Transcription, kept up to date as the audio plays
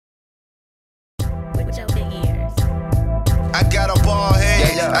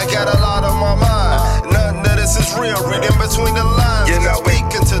real, reading between the lines. You know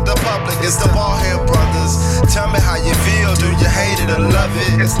Speaking to the public, it's the Ballhead Brothers. Tell me how you feel, do you hate it or love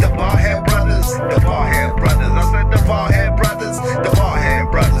it? It's the Ballhead Brothers, the Ballhead Brothers. I said the Ballhead Brothers, the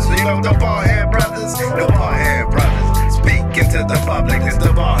Ballhead Brothers. You know the Ballhead Brothers, the Ballhead Brothers. Speaking to the public, it's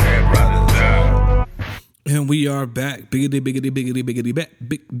the Ballhead Brothers. Yeah. And we are back. Biggity back.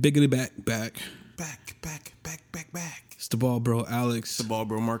 Biggity back. Back. It's the ball, bro, Alex. The ball,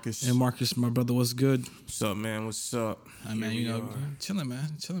 bro, Marcus. And Marcus, my brother, what's good? What's up, man? What's up? I mean, you know, chilling, man.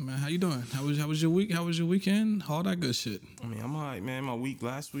 How you doing? How was your week? How was your weekend? All that good shit. I mean, I'm all right, man. My week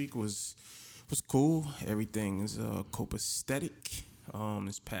last week was cool. Everything is copacetic.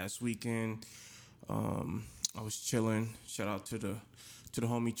 This past weekend, I was chilling. Shout out to the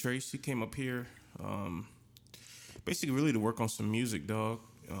homie Trace. He came up here, basically really to work on some music, dog.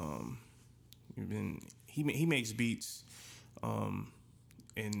 He makes beats,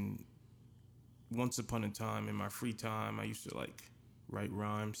 and once upon a time in my free time, I used to like write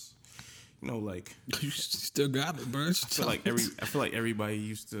rhymes. You know, like You still got it, bro. I feel like everybody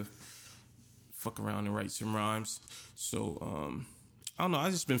used to fuck around and write some rhymes. So I don't know. I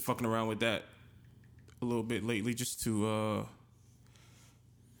just been fucking around with that a little bit lately, just to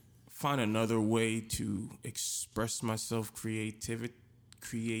find another way to express myself creatively.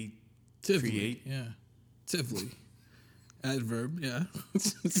 Yeah. Tively. Adverb, yeah.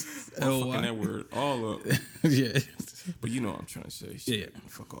 I'm fucking that word all up. Yeah. But you know what I'm trying to say. Yeah.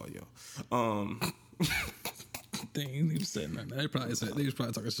 Fuck all y'all. Dang, you even said nothing. They was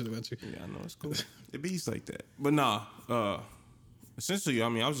probably talking shit about you. Yeah, I know, it's cool. It beats like that. But nah, essentially, I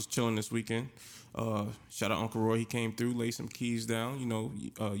mean, I was just chilling this weekend. Shout out Uncle Roy. He came through, laid some keys down. You know,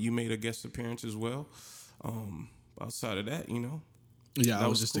 you made a guest appearance as well. Outside of that, you know. Yeah, I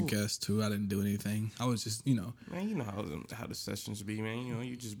was was just cool. a guest too. I didn't do anything. I was just, you know. Man, you know how the sessions be, man. You know,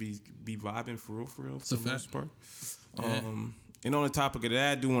 you just be vibing for real, for a the most part. Yeah. And on the topic of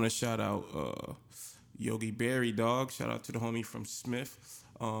that, I do want to shout out Yogi Berry, dog. Shout out to the homie from Smith.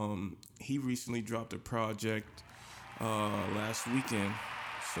 He recently dropped a project last weekend,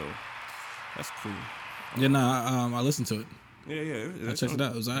 so that's cool. Yeah, I listened to it. Yeah. I checked it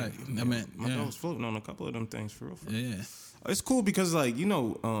out. It was all right. I mean, my yeah. dog was floating on a couple of them things for real. Yeah. It's cool because, like, you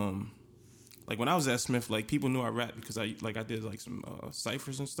know, like when I was at Smith, like people knew I rapped because I did like some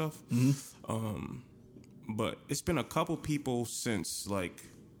ciphers and stuff. Mm-hmm. But it's been a couple people since, like,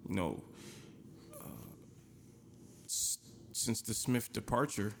 you know, since the Smith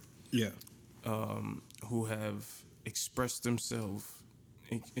departure, Yeah. who have expressed themselves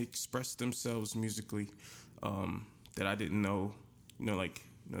musically, that I didn't know. You know, like,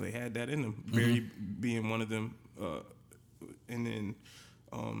 you know, they had that in them. Barry being one of them. And then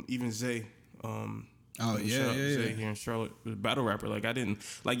even Zay. Oh, yeah. Zay here in Charlotte, was a battle rapper. Like, I didn't,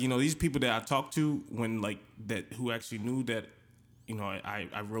 like, you know, these people that I talked to when, like, that, who actually knew that, you know,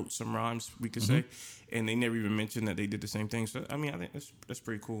 I wrote some rhymes, we could say, and they never even mentioned that they did the same thing. So, I mean, I think that's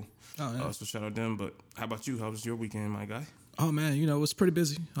pretty cool. Oh, yeah. So shout out them. But how about you? How was your weekend, my guy? Oh, man, you know, it was pretty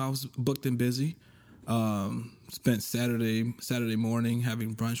busy. I was booked and busy. Spent Saturday morning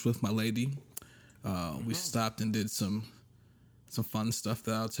having brunch with my lady. We stopped and did some fun stuff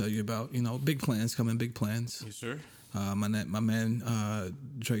that I'll tell you about. You know, big plans coming, big plans. Yes, sir. My man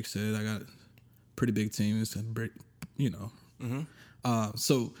Drake said I got pretty big teams, you know.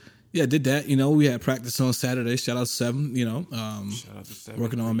 So yeah, did that. You know, we had practice on Saturday. Shout out 7. You know, Shout out to 7.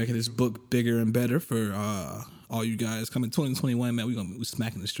 working on making this book bigger and better for all you guys. Coming 2021, man, we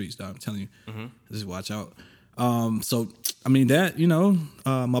smacking the streets, dog. I'm telling you, just watch out. So I mean that, you know,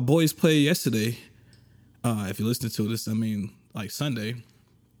 my boys played yesterday. If you listen to this, I mean, like Sunday.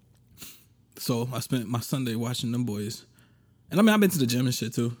 So I spent my Sunday watching them boys. And I mean, I've been to the gym and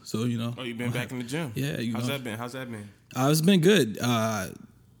shit too. So, you know. Oh, you been back in the gym? Yeah. You How's know. that been? How's that been? It's been good. I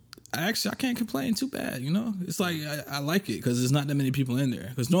can't complain too bad, you know. It's like I like it because there's not that many people in there.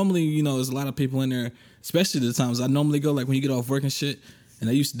 Because normally, you know, there's a lot of people in there, especially the times I normally go, like when you get off work and shit. And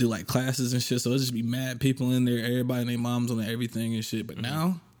I used to do like classes and shit, so it'd just be mad people in there, everybody and their moms on everything and shit. But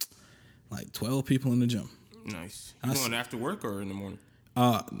now, like 12 people in the gym. Nice. You going after work or in the morning?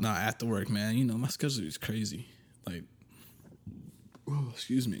 Nah, after work, man. You know, my schedule is crazy. Like,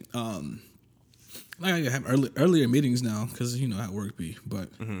 excuse me. Like I have earlier meetings now because you know how work be. But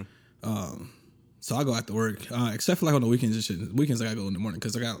so I go after work, except for like on the weekends and shit. Weekends I gotta go in the morning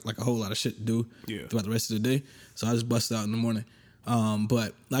because I got like a whole lot of shit to do throughout the rest of the day. So I just bust out in the morning.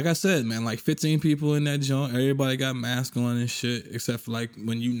 But like I said, man, like 15 people in that joint, everybody got masks on and shit, except for like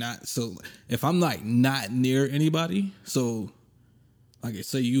when you not, so if I'm like not near anybody, so like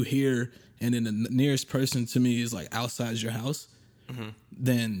say you here and then the nearest person to me is like outside your house,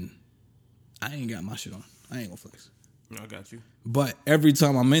 then I ain't got my shit on. I ain't gonna flex. I got you. But every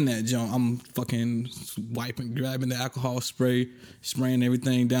time I'm in that gym, I'm fucking wiping, grabbing the alcohol spray, spraying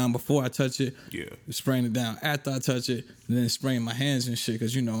everything down before I touch it. Yeah. Spraying it down after I touch it, and then spraying my hands and shit.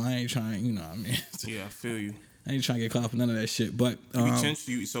 Because, I ain't trying, what I mean? Yeah, I feel you. I ain't trying to get caught up in none of that shit. But You be chin,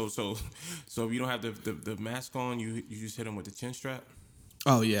 so if you don't have the mask on, you just hit them with the chin strap.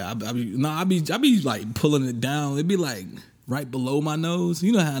 Oh yeah, I be like pulling it down. It'd be like right below my nose.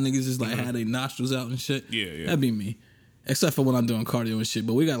 You know how niggas just like have their nostrils out and shit. Yeah. That'd be me. Except for when I'm doing cardio and shit.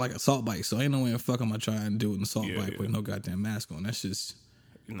 But we got like a salt bike, so ain't no way in fuck I'm gonna try and do it in a salt bike with no goddamn mask on. That's just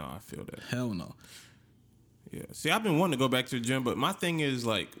No, I feel that. hell no. Yeah. See, I've been wanting to go back to the gym, but my thing is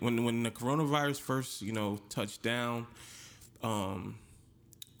like when the coronavirus first, touched down, one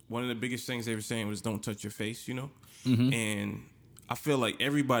of the biggest things they were saying was don't touch your face, and I feel like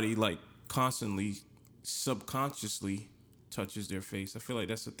everybody like constantly, subconsciously touches their face. I feel like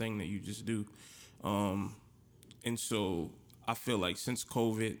that's the thing that you just do. And so I feel like since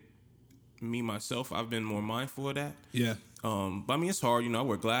COVID, me, myself, I've been more mindful of that. Yeah. But I mean, it's hard, I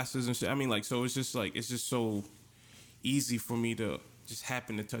wear glasses and shit. I mean, like, so it's just so easy for me to just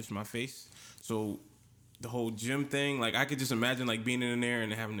happen to touch my face. So the whole gym thing, like, I could just imagine like being in there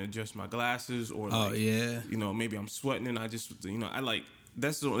and having to adjust my glasses or like, maybe I'm sweating and I just, I like,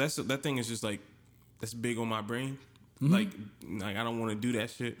 that thing is just like, that's big on my brain. Like I don't want to do that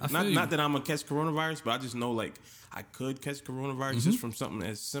shit. Not that I'm gonna catch coronavirus, but I just know like I could catch coronavirus just from something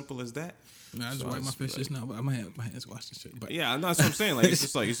as simple as that. I just wipe my face just now, but my hands washed and shit. But yeah, that's what I'm saying. Like it's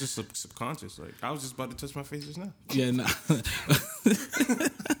just subconscious. Like I was just about to touch my face just now. Yeah, no.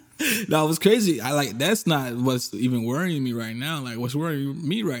 No, it was crazy. That's not what's even worrying me right now. Like what's worrying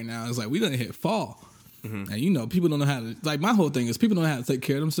me right now is like we done hit fall. And people don't know how to, like my whole thing is people don't know how to take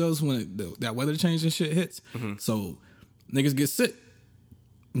care of themselves when that weather change and shit hits. So niggas get sick.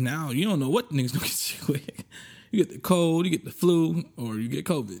 Now you don't know what niggas gonna get sick with. You get the cold, you get the flu, or you get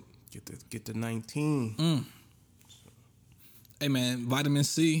COVID. Get the 19. Hey man, vitamin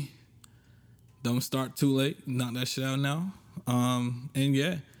C. Don't start too late. Knock that shit out now. And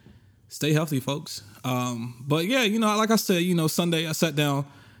yeah, stay healthy, folks. But yeah, like I said, Sunday I sat down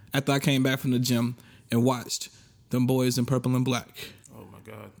after I came back from the gym and watched them boys in purple and black. Oh my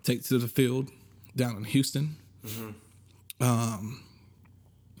God! Take to the field down in Houston.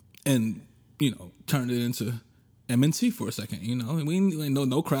 And turned it into MNT for a second. And we ain't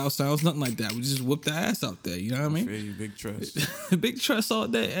no crowd sounds, nothing like that. We just whooped the ass out there. You know what I mean? Feel you, big trust. Big trust all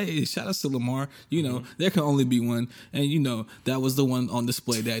day. Hey, shout out to Lamar. There can only be one, and that was the one on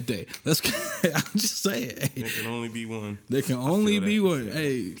display that day. I'm just saying. Hey, there can only be one. There can only be one.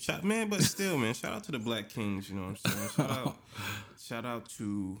 Hey, but still, man. Shout out to the Black Kings. You know what I'm saying? Shout out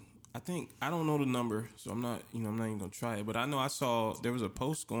to. I don't know the number, so I'm not even gonna try it. But I know I saw there was a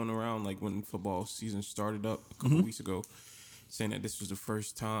post going around like when football season started up a couple weeks ago, saying that this was the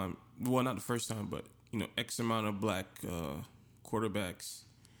first time. Well, not the first time, but X amount of black quarterbacks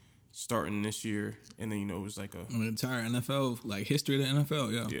starting this year, and then it was like the entire NFL, like history of the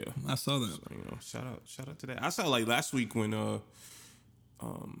NFL. Yeah, I saw that. So, shout out to that. I saw like last week when the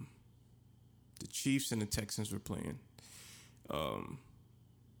Chiefs and the Texans were playing.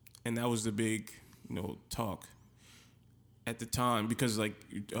 And that was the big, talk at the time because like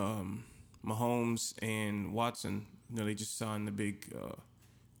Mahomes and Watson, they just signed the big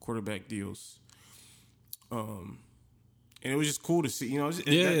quarterback deals. And it was just cool to see,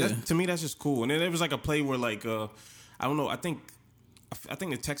 to me that's just cool. And then there was like a play where like I don't know, I think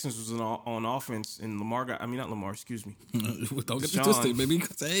the Texans was on offense and Lamar not Lamar, excuse me. Don't get twisted, baby.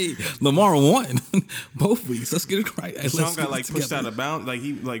 Hey, Lamar won both weeks. Let's get it right. Hey, Sean got like pushed out of bounds. Like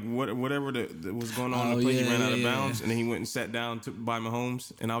he whatever that was going on in the play, he ran out of bounds, and then he went and sat down by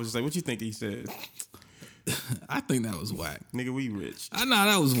Mahomes. And I was just like, "What you think he said?" I think that was whack. Nigga, we rich. I know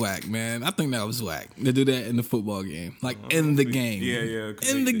that was whack, man. I think that was whack. They do that in the football game. Like, in the game. Yeah.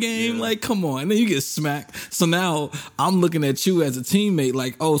 In the game, like, come on. And then you get smacked. So now I'm looking at you as a teammate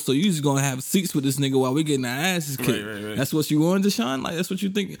like, oh, so you just gonna have seats with this nigga while we getting our asses kicked. Right. That's what you want, Deshaun? Like, that's what you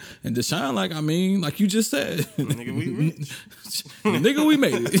think? And Deshaun, like you just said. Nigga, we rich. Nigga, we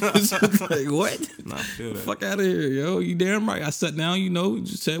made it. Like, what? Nah, I feel that. Fuck out of here, yo. You damn right. I sat down,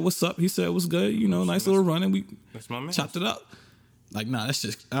 just said, what's up? He said, what's good? Nice little run. And we chopped it up. Like, nah, that's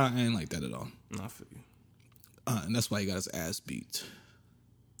just, I ain't like that at all. Nah, I feel you. And that's why he got his ass beat.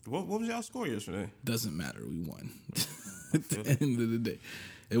 What was y'all score yesterday? Doesn't matter. We won. At the end of the day.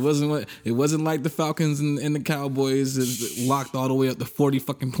 It wasn't like the Falcons and the Cowboys is locked all the way up to 40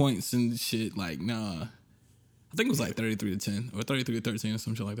 fucking points and shit. Like, nah. I think it was like 33-10 or 33-13 or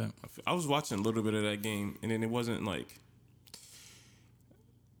some shit like that. I was watching a little bit of that game, and then it wasn't like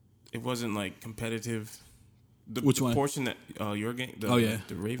competitive. Which the one? portion that your game,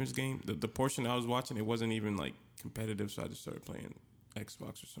 the Ravens game, the portion I was watching, it wasn't even like competitive, so I just started playing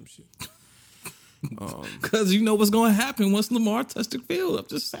Xbox or some shit. Because you know what's going to happen once Lamar touches the field. I'm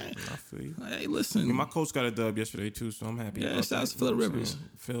just saying. I feel you. Hey, listen. I mean, my coach got a dub yesterday too, so I'm happy. Yeah, about shouts that, to Phil you know what I'm Rivers.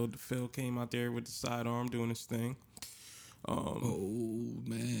 saying? Phil came out there with the sidearm doing his thing. Old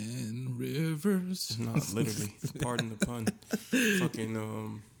man Rivers. Not literally. Pardon the pun.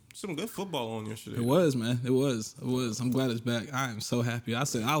 Fucking some good football on yesterday. It was, man. It was. I'm glad it's back. I am so happy. I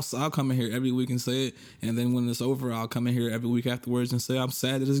said I'll come in here every week and say it, and then when it's over, I'll come in here every week afterwards and say I'm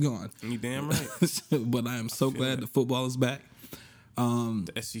sad that it's gone. You damn right. But I am so glad the football is back.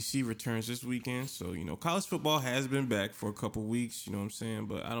 The SEC returns this weekend, so college football has been back for a couple weeks. You know what I'm saying?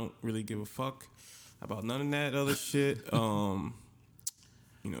 But I don't really give a fuck about none of that other shit.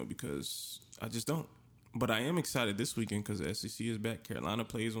 Because I just don't. But I am excited this weekend because the SEC is back. Carolina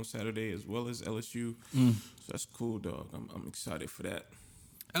plays on Saturday as well as LSU. So that's cool, dog. I'm excited for that.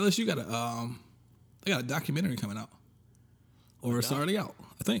 LSU got they got a documentary coming out, or it's already out,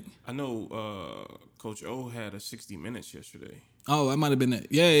 I think. I know Coach O had a 60 Minutes yesterday. Oh, that might have been it.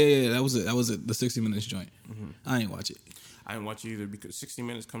 Yeah. That was it. The 60 Minutes joint. I ain't watch it. I didn't watch it either because 60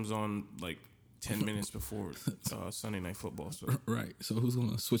 Minutes comes on like 10 minutes before Sunday Night Football. So Right. So who's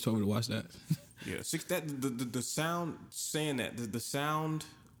gonna switch over to watch that? yeah, the sound saying that the sound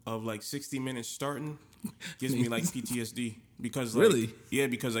of like 60 Minutes starting gives me like PTSD because like, Really? Yeah,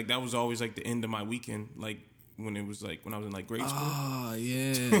 because like that was always like the end of my weekend, like when it was like when I was in like grade school. Oh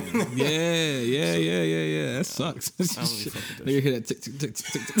yeah. Yeah. That sucks. I don't really fuck with that You shit. hear that tick tick tick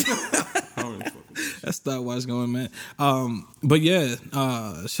tick tick. I don't really fuck with that. That's stopwatch going, man. But yeah,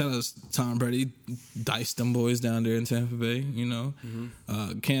 shout out to Tom Brady, diced them boys down there in Tampa Bay.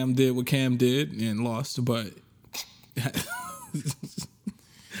 Cam did what Cam did and lost, but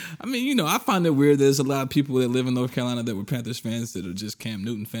I mean, I find it weird. There's a lot of people that live in North Carolina that were Panthers fans that are just Cam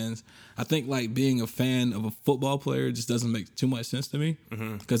Newton fans. I think like being a fan of a football player just doesn't make too much sense to me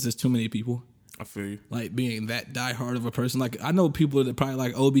because there's too many people. I feel you. Like being that diehard of a person. Like I know people that probably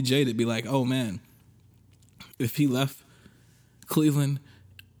like OBJ that be like, oh man, if he left Cleveland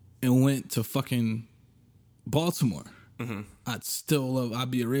and went to fucking Baltimore,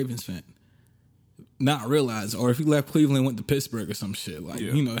 I'd be a Ravens fan. Not realize, or if he left Cleveland and went to Pittsburgh or some shit, like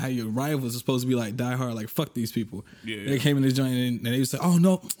how your rivals are supposed to be like diehard, like fuck these people. Yeah. They came in this joint and they used to say, oh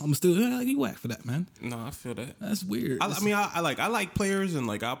no, I'm still you whack for that, man. No, I feel that. That's weird. I like players and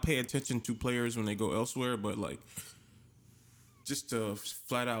like I'll pay attention to players when they go elsewhere, but like just to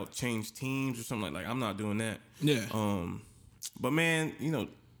flat out change teams or something like I'm not doing that. Yeah. But man,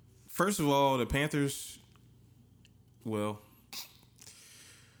 first of all, the Panthers. Well,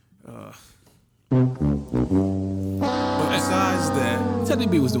 but besides that, Teddy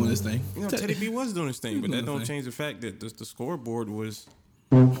B was doing his thing. Teddy B was doing his thing, but that don't change the fact that the scoreboard was.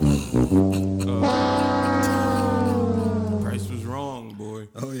 Price was wrong, boy.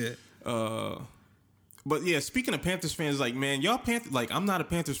 Oh yeah. But yeah, speaking of Panthers fans, like man, y'all I'm not a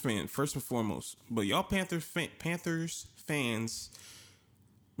Panthers fan first and foremost, but y'all Panthers fans,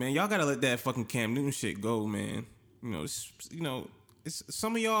 man, y'all gotta let that fucking Cam Newton shit go, man. It's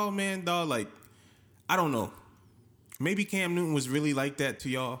some of y'all, man, dog. Like, I don't know. Maybe Cam Newton was really like that to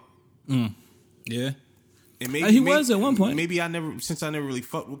y'all. Yeah. And maybe He was at one point. Maybe since I never really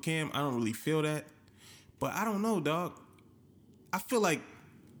fucked with Cam, I don't really feel that. But I don't know, dog. I feel like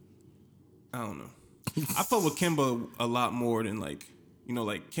I don't know. I fuck with Kemba a lot more than like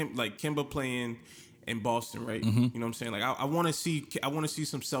Kemba playing in Boston, right? You know what I'm saying? Like I want to see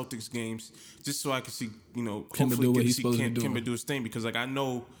some Celtics games just so I can see, Kemba do what he's supposed to do. Kemba do his thing because like I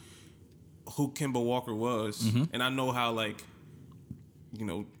know who Kemba Walker was and I know how like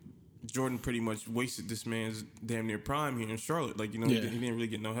Jordan pretty much wasted this man's damn near prime here in Charlotte. Like he didn't really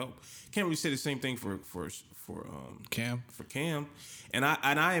get no help. Can't really say the same thing for Cam. For Cam, and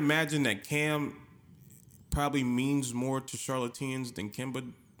I imagine that Cam probably means more to Charlotteans than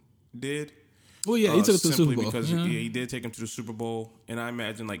Kemba did. Well, yeah, he took it to the Super Bowl. Because he did take him to the Super Bowl, and I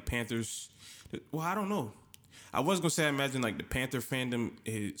imagine like Panthers. Well, I don't know. I was gonna say I imagine like the Panther fandom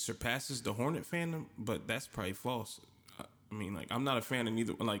surpasses the Hornet fandom, but that's probably false. I mean, like I'm not a fan of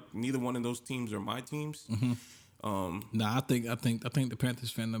neither one of those teams are my teams. Nah, I think the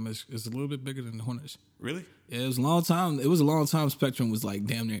Panthers fandom is a little bit bigger than the Hornets. Really? Yeah, it was a long time. It was a long time. Spectrum was like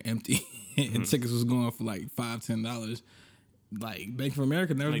damn near empty, and tickets was going for like $5-10. Like Bank of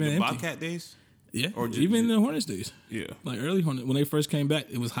America never Like been the empty. Bobcat days? Yeah, Or even in the Hornets days. Yeah. Like early Hornets, when they first came back,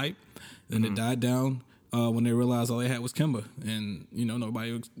 it was hype. Then it died down when they realized all they had was Kemba, and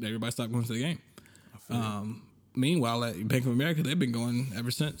everybody stopped going to the game. Meanwhile, at Bank of America, they've been going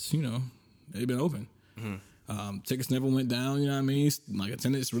ever since. They've been open. Tickets never went down, you know what I mean? Like,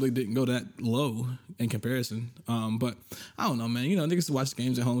 attendance really didn't go that low in comparison. But I don't know, man. You know, niggas watch the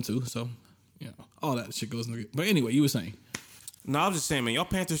games at home too, so, you know, all that shit goes in the... But anyway, you were saying... No, I was just saying, man, y'all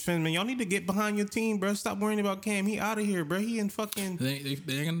Panthers fans, man, y'all need to get behind your team, bro. Stop worrying about Cam. He out of here, bro. He in fucking They ain't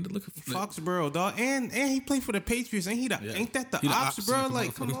gonna look for Foxborough, dog. And he played for the Patriots. Ain't that the ops, bro?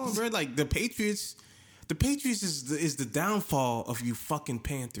 Like, come on, bro. Like, the Patriots is the downfall of you fucking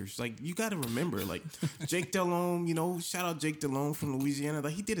Panthers. Like, you got to remember, like, Jake Delhomme, you know, shout out Jake Delhomme from Louisiana.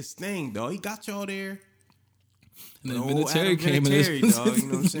 Like, he did his thing, dog. He got y'all there. And then Vinatieri came in, dog, you know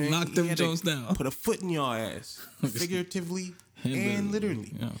what I'm saying? Knocked them Jones down. Put a foot in your ass, figuratively and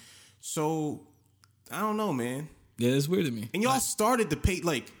literally. Yeah. So, I don't know, man. Yeah, it's weird to me. And y'all started to pay,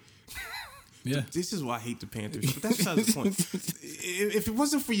 like... Yeah. This is why I hate the Panthers. But that's besides the point. If it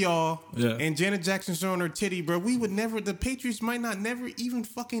wasn't for y'all and Janet Jackson showing her titty, bro, we would never... The Patriots might not never even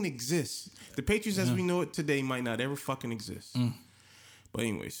fucking exist. The Patriots as we know it today might not ever fucking exist. But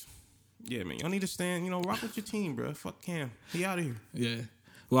anyways... Yeah, man. Y'all need to stand, you know, rock with your team, bro. Fuck Cam. He out of here. Yeah.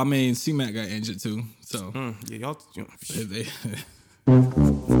 Well, I mean, C-Mac got injured too, so. Yeah, y'all. So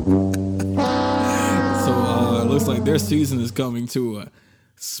it looks like their season is coming to a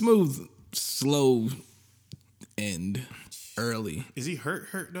smooth, slow end early. Is he hurt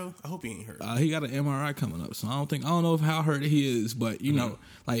though? I hope he ain't hurt. He got an MRI coming up, so I don't know how hurt he is, but you know,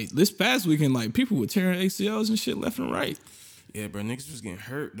 like this past weekend, like people were tearing ACLs and shit left and right. Yeah, bro, niggas was getting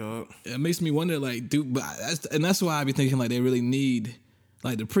hurt, dog. It makes me wonder, like, dude, but that's why I be thinking, like, they really need,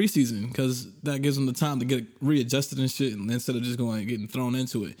 like, the preseason, because that gives them the time to get readjusted and shit, and instead of just going and getting thrown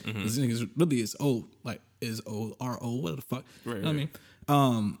into it. Because niggas really is old, what the fuck? Right, you know what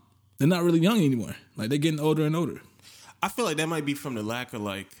I mean? They're not really young anymore. Like, they're getting older and older. I feel like that might be from the lack of,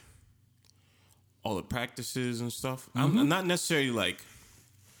 like, all the practices and stuff. I'm not necessarily, like,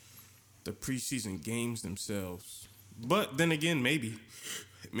 the preseason games themselves. But then again, maybe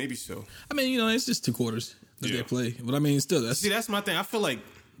so. I mean, you know, it's just 2 quarters that they play. But I mean, still, that's my thing. I feel like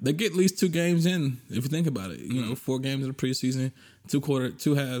they get at least 2 games in if you think about it. You know, 4 games in the preseason, 2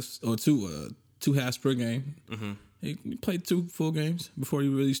 halves or 2 halves per game. You play 2 full games before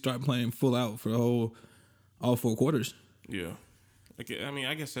you really start playing full out for all 4 quarters. Yeah, I mean,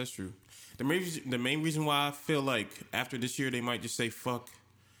 I guess that's true. The main reason why I feel like after this year they might just say fuck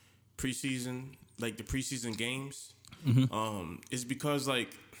preseason, like the preseason games. Is because,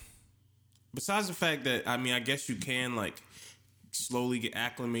 like, besides the fact that, I mean, I guess you can, like, slowly get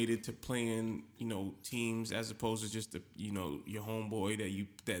acclimated to playing, you know, teams as opposed to just, you know, your homeboy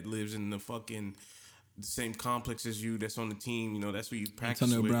that lives in the same complex as you that's on the team, you know, that's where you practice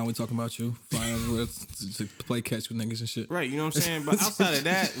Antonio with. Brown, we talking about you. Flying to play catch with niggas and shit. Right, you know what I'm saying? But outside of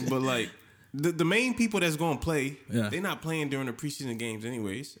that, but, like, the main people that's going to play, they're not playing during the preseason games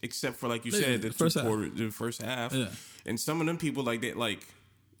anyways, except for, like you said, the first half. Yeah. And some of them people, like, that, like,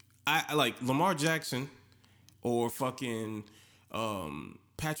 I like Lamar Jackson or fucking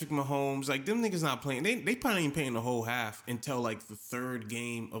Patrick Mahomes, like, them niggas not playing. They probably ain't playing the whole half until, like, the 3rd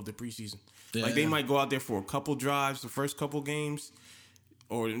game of the preseason. Yeah. Like, they might go out there for a couple drives, the first couple games,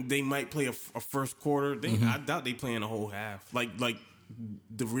 or they might play a first quarter. I doubt they playing the whole half. Like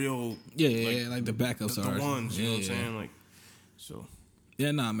the real, like the backups the are the ones. You know what I'm saying? Like, so.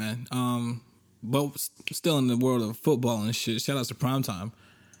 Yeah, nah, man. But still in the world of football and shit. Shout out to Primetime.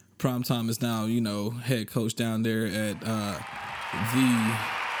 Primetime is now, you know, head coach down there at the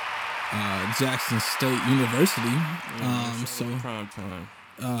Jackson State University. So Primetime.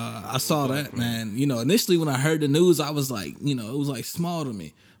 I saw that, man. You know, initially when I heard the news, I was like, you know, it was like small to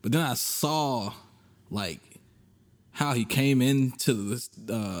me. But then I saw, like, how he came into this,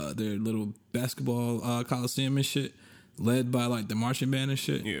 their little basketball coliseum and shit, led by, like, the marching band and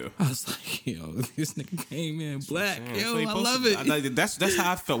shit. Yeah. I was like, yo, this nigga came in black. Yo, I love it. That's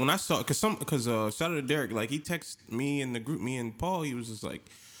how I felt when I saw it. Because shout out to Derek. Like, he texted me in the group, me and Paul. He was just like,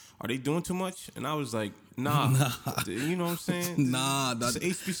 are they doing too much? And I was like, nah. You know what I'm saying? Nah. It's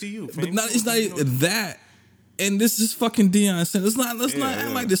HBCU. But it's not even that. And this is fucking Deion Sanders. Let's not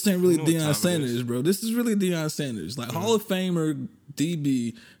act like this ain't really Deion Sanders, bro. This is really Deion Sanders. Like, Hall of Famer,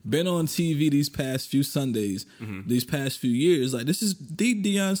 DB, been on TV these past few Sundays, these past few years. Like, this is the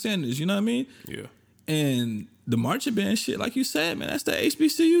Deion Sanders, you know what I mean? Yeah. And the marching band shit, like you said, man, that's that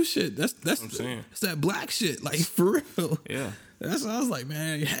HBCU shit. That's what I'm saying. It's that black shit, like, for real. Yeah. That's what I was like,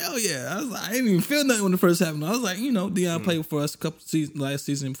 man, hell yeah. I didn't even feel nothing when the first happened. I was like, you know, Deion played for us last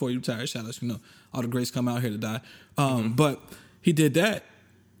season before he retired. Shout out, you know, all the greats come out here to die. But he did that.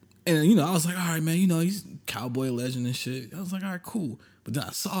 And, you know, I was like, all right, man, you know, he's cowboy legend and shit. I was like, all right, cool. But then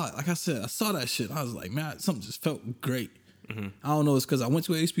I saw it. Like I said, I saw that shit. I was like, man, something just felt great. I don't know. It's because I went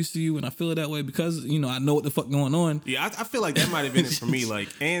to a HBCU and I feel it that way because I know what the fuck going on. Yeah, I feel like that might have been it for me.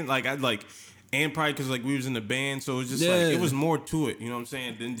 And probably because we was in the band, so it was just it was more to it. You know what I'm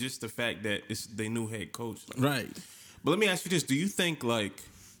saying? Than just the fact that it's they new head coach. Right. But let me ask you this: do you think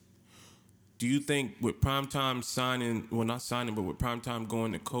with Primetime signing, well, not signing, but with Primetime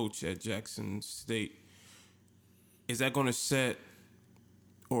going to coach at Jackson State, is that going to set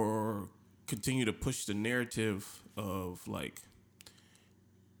or continue to push the narrative of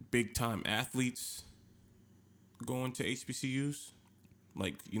big time athletes going to HBCUs?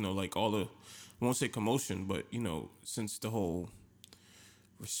 All the, I won't say commotion, but since the whole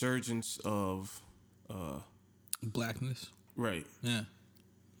resurgence of blackness. Right. Yeah.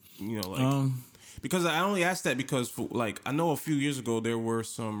 Because I only asked that because I know a few years ago there were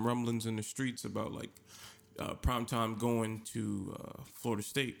some rumblings in the streets about Primetime going to Florida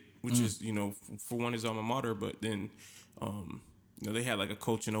State, which is for one his alma mater, but then they had a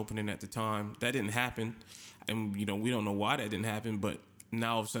coaching opening at the time that didn't happen, and we don't know why that didn't happen, but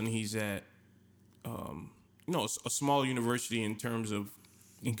now all of a sudden he's at a small university in terms of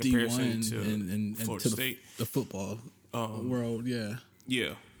in comparison to and Florida to State, the football world, yeah.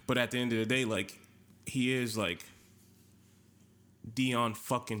 Yeah, but at the end of the day, he is Deion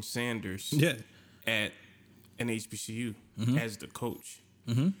fucking Sanders, at an HBCU as the coach.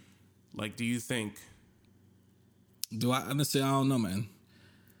 Mm-hmm. Do you think? Do I honestly? I don't know, man.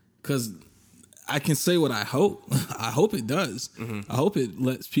 Because I can say what I hope. I hope it does. Mm-hmm. I hope it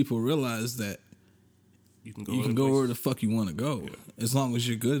lets people realize that you can go where the fuck you want to go, as long as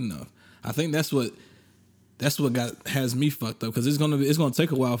you're good enough. I think that's what has me fucked up, because it's gonna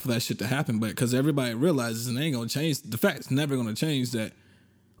take a while for that shit to happen. But because everybody realizes, and they ain't gonna change. The fact's never gonna change that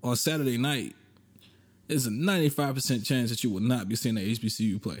on Saturday night, there's a 95% chance that you will not be seeing the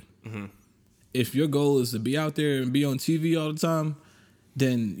HBCU play. Mm-hmm. If your goal is to be out there and be on TV all the time,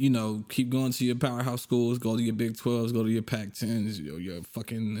 then keep going to your powerhouse schools, go to your Big 12s, go to your Pac-10s, your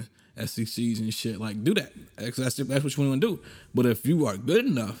fucking SECs and shit. Do that. That's what you want to do. But if you are good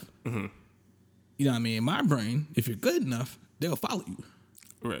enough. Mm-hmm. In my brain, if you're good enough, they'll follow you.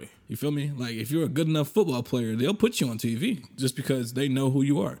 Right. You feel me? If you're a good enough football player, they'll put you on TV just because they know who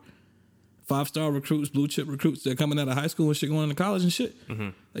you are. 5-star recruits, blue chip recruits, they're coming out of high school and shit, going to college and shit. Mm-hmm.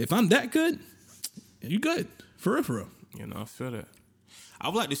 If I'm that good, you good. For real. I feel that. I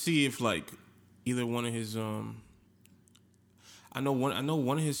would like to see if either one of his I know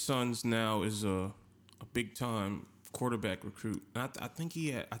one of his sons now is a big time quarterback recruit. And I think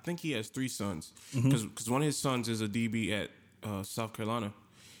he has 3 sons, because one of his sons is a DB at South Carolina,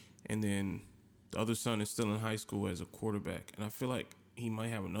 and then the other son is still in high school as a quarterback. And I feel like he might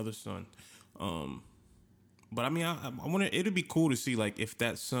have another son. But I wonder, it'd be cool to see if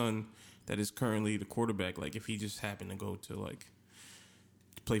that son that is currently the quarterback, if he just happened to go to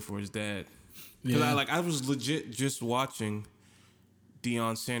play for his dad. Because I was legit just watching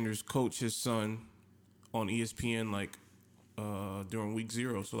Deion Sanders coach his son on ESPN during week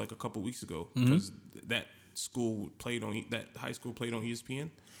 0, so a couple weeks ago, because that school played on that high school played on ESPN,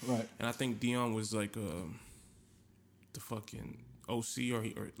 right? And I think Deion was the fucking OC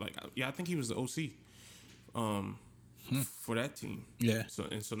I think he was the OC for that team. Yeah. So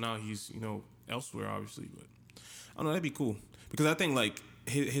now he's elsewhere, obviously, but I don't know, that'd be cool, because I think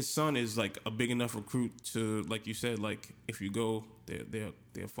his son is a big enough recruit to, like you said, if you go,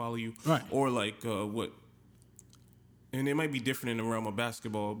 they'll follow you, right? Or what? And it might be different in the realm of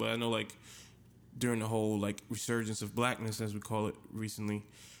basketball, but I know during the whole resurgence of blackness, as we call it recently,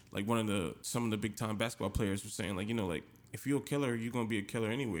 some of the big time basketball players were saying if you're a killer, you're gonna be a killer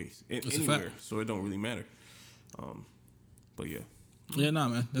anyways, anywhere, so it don't really matter. But yeah. Yeah, nah,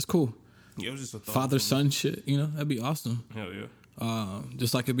 man, that's cool. Yeah, it was just a thought. Father son shit, that'd be awesome. Hell yeah.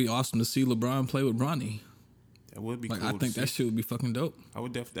 Just like it'd be awesome to see LeBron play with Bronny. That would be cool. I think that shit would be fucking dope.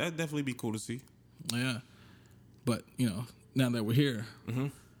 That'd definitely be cool to see. Yeah. But, now that we're here,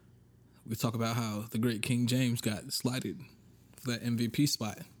 we talk about how the great King James got slighted for that MVP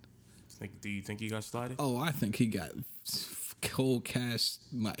spot. Do you think he got slighted? Oh, I think he got cold cash,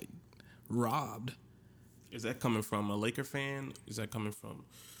 robbed. Is that coming from a Laker fan? Is that coming from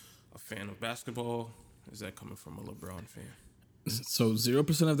a fan of basketball? Is that coming from a LeBron fan? So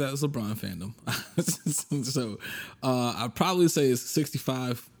 0% of that is LeBron fandom. So I'd probably say it's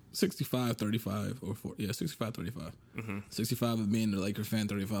 65-35 or 65-35. 65 of being a Laker fan,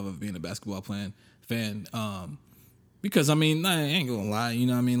 35 of being a basketball fan. Because I ain't gonna lie,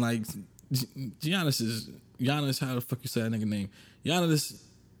 Giannis, how the fuck you say that nigga name? Giannis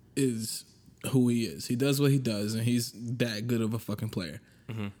is who he is. He does what he does, and he's that good of a fucking player.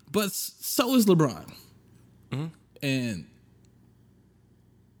 Mm-hmm. But so is LeBron. Mm-hmm. And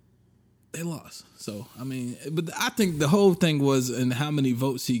they lost. So I mean, but I think the whole thing was in how many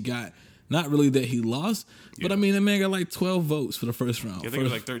votes he got. Not really that he lost, but I mean, the man got like 12 votes for the first round. I think it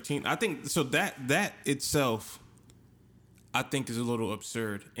was like 13. I think so. That itself, I think, is a little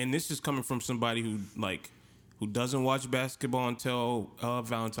absurd. And this is coming from somebody who doesn't watch basketball until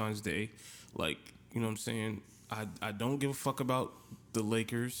Valentine's Day. Like, you know what I'm saying? I don't give a fuck about the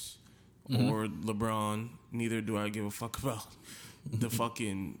Lakers or LeBron. Neither do I give a fuck about the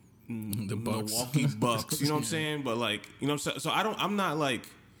fucking Milwaukee Bucks. You know what I'm saying? But like, you know what I'm saying? So I'm not like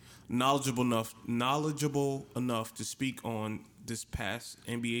knowledgeable enough to speak on this past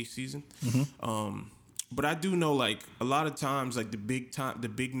NBA season. But I do know, like, a lot of times, like the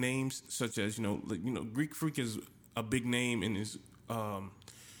big names, such as Greek Freak is a big name and is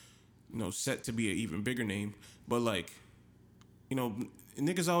set to be an even bigger name. But like,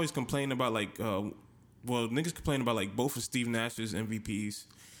 niggas always complain about like, niggas complain about like both of Steve Nash's MVPs.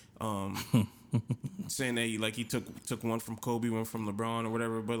 Saying that he took one from Kobe, one from LeBron or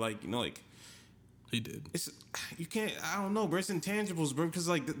whatever, but like he did. You can't. I don't know, bro. It's intangibles, bro. Because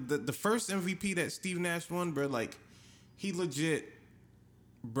like the first MVP that Steve Nash won, bro, like he legit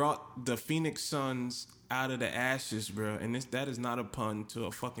brought the Phoenix Suns out of the ashes, bro. And that is not a pun to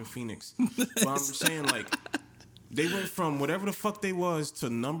a fucking Phoenix. But I'm saying like they went from whatever the fuck they was to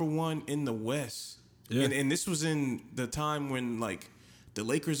number one in the West, and this was in the time when like. The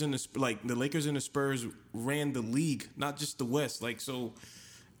Lakers and the Spurs ran the league, not just the West. Like, so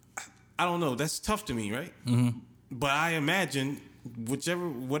I don't know. That's tough to me, right? Mm-hmm. But I imagine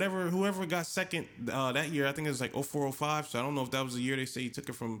whoever got second that year, I think it was like 04-05. So I don't know if that was the year they say he took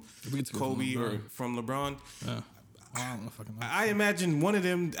it from Kobe or from LeBron. Yeah. I don't know if I can. I imagine one of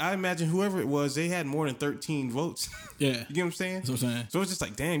them. I imagine whoever it was, they had more than 13 votes. Yeah, you get what I'm saying? That's what I'm saying. So it's just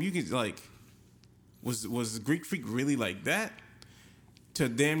like, damn, you could like, was Greek Freak really like that? To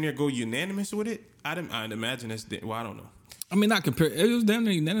damn near go unanimous with it, I'd imagine that's. Well, I don't know. I mean, not compare. It was damn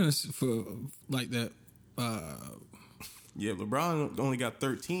near unanimous for like that. Yeah, LeBron only got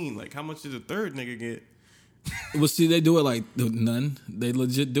 13. Like, how much did the third nigga get? Well, see, they do it like none. They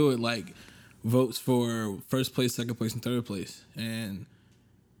legit do it like votes for first place, second place, and third place. And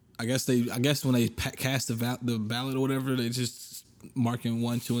I guess when they cast the ballot or whatever, they just marking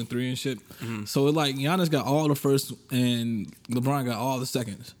 1, 2, and 3 and shit. Mm-hmm. So it like Giannis got all the first and LeBron got all the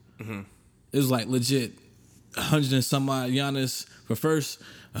seconds. Mm-hmm. It was like legit 100 and some odd Giannis for first,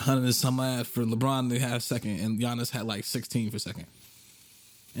 100 and some odd for LeBron to have second, and Giannis had like 16 for second.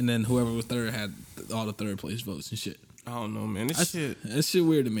 And then whoever was third had all the third place votes and shit. I don't know, man. It's shit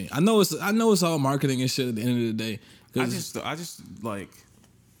weird to me. I know it's all marketing and shit at the end of the day. I just like,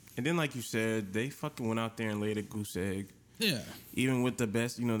 and then like you said, they fucking went out there and laid a goose egg. Yeah. Even with the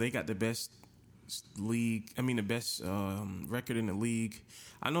best, they got the best league. I mean, the best record in the league.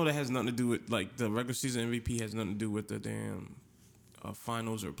 I know that has nothing to do with like the regular season MVP has nothing to do with the damn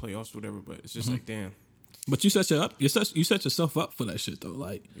finals or playoffs or whatever. But it's just like, damn. But you set yourself up for that shit though.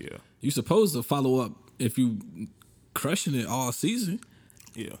 Like, yeah, you supposed to follow up if you crushing it all season.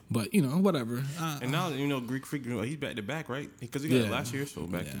 Yeah, but whatever. And now Greek Freak, he's back to back, right? Because he got it last year, so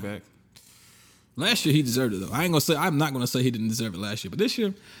back to back. Last year he deserved it though. I'm not gonna say he didn't deserve it last year, but this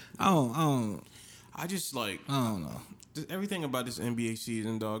year I don't. I just like I don't know. Everything about this NBA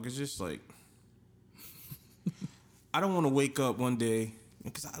season, dog, is just like I don't want to wake up one day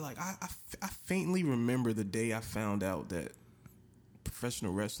because I faintly remember the day I found out that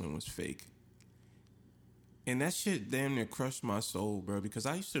professional wrestling was fake, and that shit damn near crushed my soul, bro. Because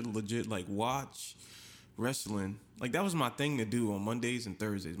I used to legit like watch wrestling. Like, that was my thing to do on Mondays and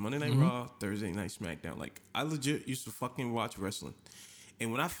Thursdays. Monday Night Raw, Thursday Night SmackDown. Like, I legit used to fucking watch wrestling.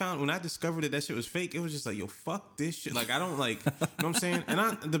 And when I discovered that shit was fake, it was just like, yo, fuck this shit. Like, I don't like, you know what I'm saying?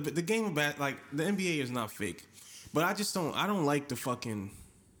 And the game of like, the NBA is not fake. But I don't like the fucking...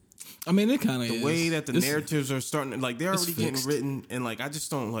 I mean, it kind of the way that the narratives are starting to, like, they're already getting written. And, like, I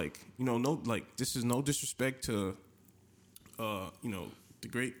just don't, like, this is no disrespect to, the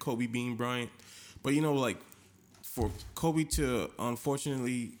great Kobe Bean Bryant. But, like, for Kobe to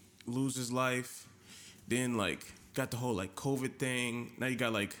unfortunately lose his life, then like got the whole like COVID thing. Now you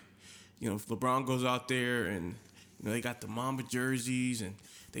got like, if LeBron goes out there and they got the Mamba jerseys and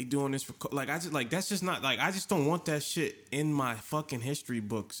they doing this for like that's just not like I just don't want that shit in my fucking history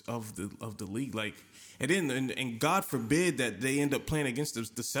books of the league. Like, and then and God forbid that they end up playing against the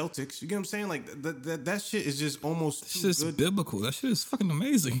Celtics. You get what I'm saying? Like that shit is just almost too good. It's biblical. That shit is fucking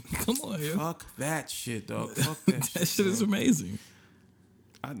amazing. Come on, yo. Fuck that shit, dog. Fuck that shit. That shit is amazing.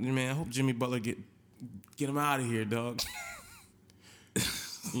 I hope Jimmy Butler get him out of here, dog.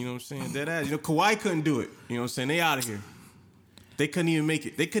 You know what I'm saying? That ass. Kawhi couldn't do it. You know what I'm saying? They out of here. They couldn't even make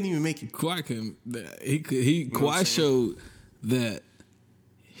it. Kawhi can. Kawhi showed that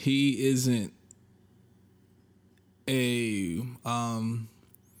he isn't he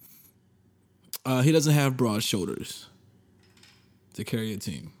doesn't have broad shoulders to carry a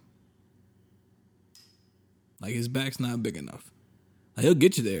team. Like, his back's not big enough. Like, he'll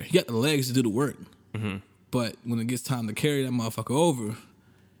get you there. He got the legs to do the work. Mm-hmm. But when it gets time to carry that motherfucker over,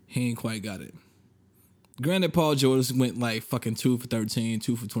 he ain't quite got it. Granted, Paul George went like fucking 2 for 13,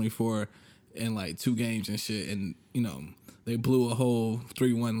 2 for 24 in like 2 games and shit. And, you know, they blew a whole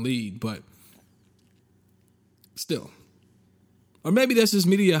 3-1 lead. But still. Or maybe that's just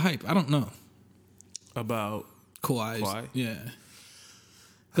media hype. I don't know. About Kawhi? Yeah.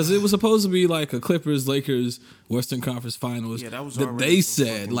 Because it was supposed to be like a Clippers-Lakers Western Conference Finals. Yeah, that was that they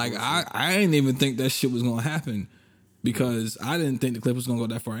said. Like, I didn't even think that shit was going to happen because I didn't think the Clippers was going to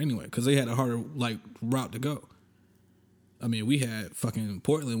go that far anyway because they had a harder, like, route to go. I mean, we had fucking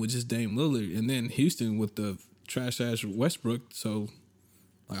Portland with just Dame Lillard and then Houston with the trash-ass Westbrook. So,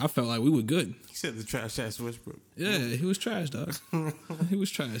 like, I felt like we were good. He said the trash-ass Westbrook. Yeah, he was trash, dog. He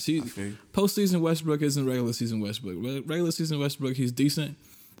was trash. Postseason Westbrook isn't regular season Westbrook. Regular season Westbrook, he's decent.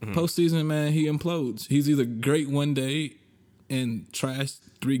 Mm-hmm. Postseason, man, he implodes. He's either great one day and trash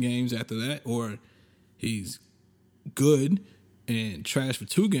 3 games after that, or he's good and trash for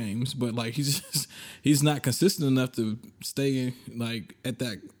 2 games. But like he's not consistent enough to stay in, like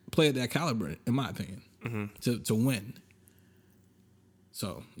play at that caliber, in my opinion, to win.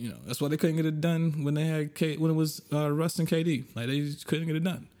 So, you know, that's why they couldn't get it done when they had when it was Russ and KD. Like, they just couldn't get it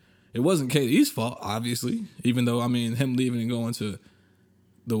done. It wasn't KD's fault, obviously, even though, I mean, him leaving and going to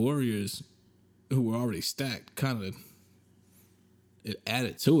the Warriors, who were already stacked, kind of it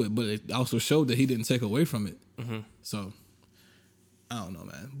added to it, but it also showed that he didn't take away from it. Mm-hmm. So, I don't know,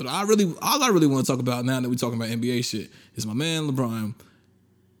 man. But all I really want to talk about now that we're talking about NBA shit is my man LeBron,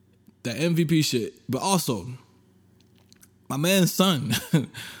 that MVP shit, but also my man's son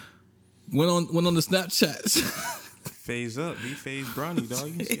went on the Snapchats. Phase up. He phased Bronny, dog.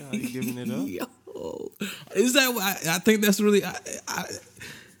 You see how he giving it up? Yo. Is that why? I think that's really.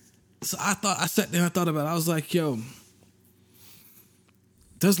 So I sat there and I thought about it. I was like, yo,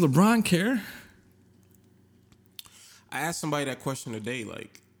 does LeBron care? I asked somebody that question today.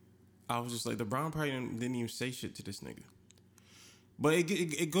 Like, I was just like, LeBron probably didn't even say shit to this nigga. But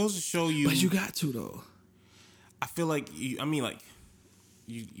it goes to show you. But you got to, though. I feel like you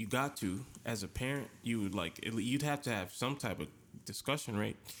got to, as a parent, you'd have to have some type of discussion,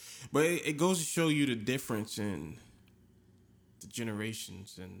 right? But it goes to show you the difference in the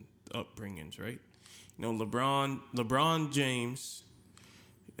generations and upbringings, right? You know, LeBron James,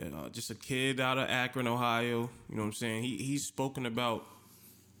 just a kid out of Akron, Ohio. You know what I'm saying? He's spoken about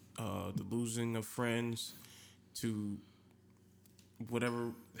the losing of friends to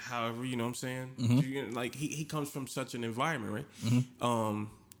however, you know what I'm saying? Mm-hmm. Like, he comes from such an environment, right? Mm-hmm.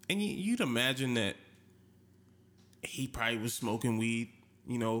 And you'd imagine that he probably was smoking weed,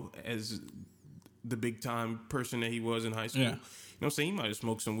 you know, as the big time person that he was in high school. Yeah. You know what I'm saying? He might have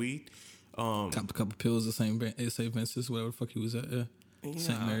smoked some weed. Got a couple pills at St. Vincent's, whatever the fuck he was at. Yeah.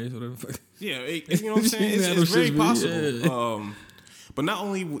 St. Mary's, whatever the fuck. Yeah, you know what I'm saying? It's very possible. Yeah. But not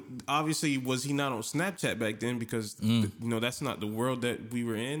only, obviously, was he not on Snapchat back then because, you know, that's not the world that we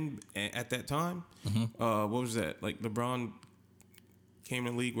were in at that time. Mm-hmm. What was that? Like, LeBron came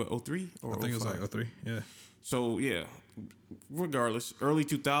in the league, what, 03? Or I think 05? It was like 03, yeah. So, yeah, regardless, early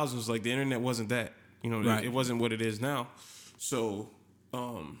 2000s, like, the internet wasn't that. You know, right. It wasn't what it is now. So,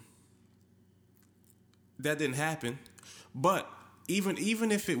 that didn't happen. But even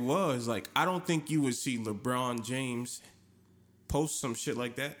if it was, like, I don't think you would see LeBron James post some shit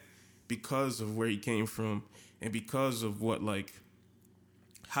like that because of where he came from and because of what, like,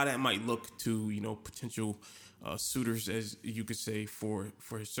 how that might look to, you know, potential suitors, as you could say, for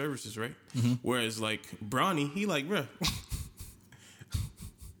his services, right? Mm-hmm. Whereas, like, Bronny, he like, bruh,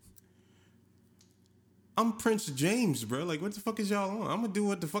 I'm Prince James, bro. Like, what the fuck is y'all on? I'm gonna do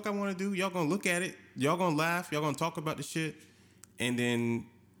what the fuck I want to do. Y'all gonna look at it. Y'all gonna laugh. Y'all gonna talk about the shit. And then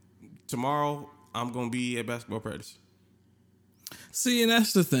tomorrow, I'm gonna be at basketball practice. See, and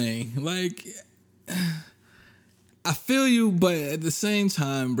that's the thing. Like, I feel you, but at the same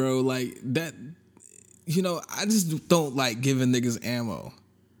time, bro, like, that, you know, I just don't like giving niggas ammo.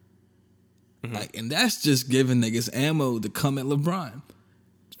 Mm-hmm. Like, and that's just giving niggas ammo to come at LeBron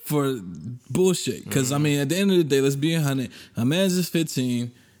for bullshit. Because, I mean, at the end of the day, let's be 100. My man's just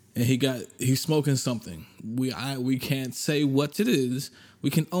 15. and he's smoking something. We can't say what it is. We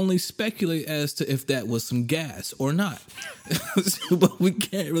can only speculate as to if that was some gas or not. But we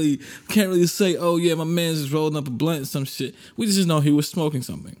can't really say, oh yeah, my man's just rolling up a blunt and some shit. We just know he was smoking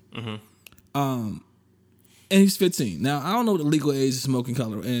something. And he's 15. Now, I don't know what the legal age of smoking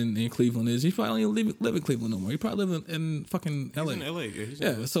color in Cleveland is. He probably don't even live in Cleveland no more. He probably live in fucking LA. He's in LA.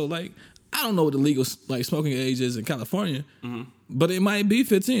 Yeah, so like, I don't know what the legal like smoking age is in California, but it might be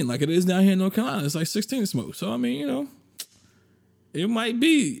 15, like it is down here in North Carolina. It's like 16 to smoke. So I mean, you know, he might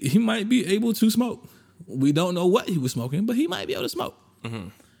be able to smoke. We don't know what he was smoking, but he might be able to smoke.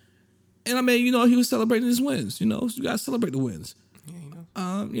 And I mean, you know, he was celebrating his wins. You know, so you gotta celebrate the wins. Yeah, you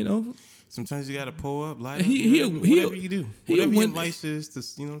know. You know. Sometimes you gotta pull up, light up, whatever you do. Whatever your advice is, to,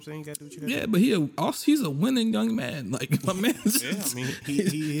 you know what I'm saying? You gotta do what you gotta do. Yeah, but he's a winning young man. Like, my man. Yeah, I mean,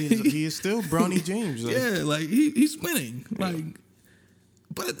 he is still Bronny James. Like. Yeah, like, he's winning. Yeah. Like,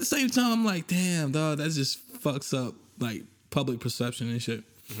 but at the same time, I'm like, damn, dog, that just fucks up, like, public perception and shit.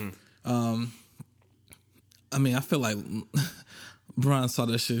 I mean, I feel like Bron saw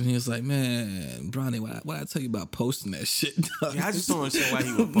that shit and he was like, man, Bronny, what I tell you about posting that shit, dog? Yeah, I just don't understand why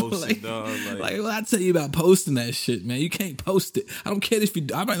he would post it, dog. Like, what I tell you about posting that shit, man? You can't post it. I don't care if you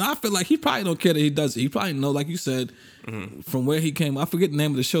do. I mean, I feel like he probably don't care that he does it. He probably know, like you said, from where he came. I forget the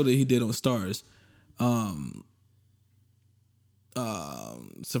name of the show that he did on Stars.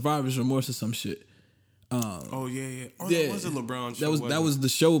 Survivor's Remorse or some shit. Oh yeah. Oh, yeah. That was a LeBron show. That was the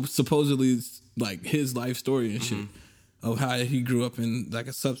show, supposedly like his life story and shit of how he grew up in like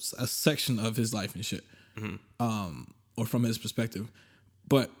a section of his life and shit, or from his perspective.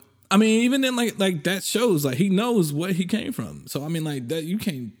 But I mean, even then, like that shows like he knows where he came from. So I mean, like that you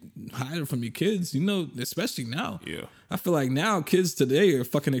can't hide it from your kids, you know, especially now. Yeah, I feel like now kids today are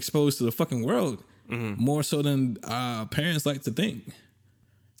fucking exposed to the fucking world more so than parents like to think.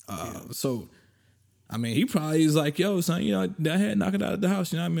 So. I mean, he probably is like, yo, son, you know, Dad, knock it out of the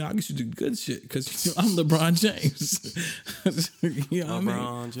house. You know what I mean? I'll get you the good shit because you know, I'm LeBron James. You know what I mean?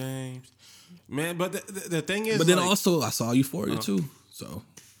 LeBron James. Man, but the thing is... But then also, I saw Euphoria too, so...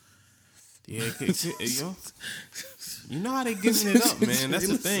 Yeah, yo, you know how they giving it up, man. That's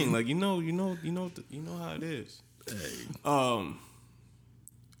the thing. Like, you know how it is. Hey. I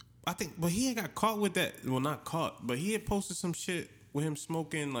think, but he had got caught with that. Well, not caught, but he had posted some shit with him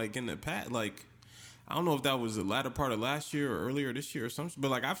smoking, like, in the past, like... I don't know if that was the latter part of last year or earlier this year or something, but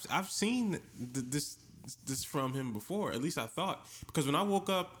like I've seen this from him before. At least I thought, because when I woke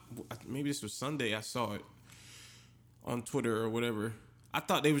up, maybe this was Sunday, I saw it on Twitter or whatever. I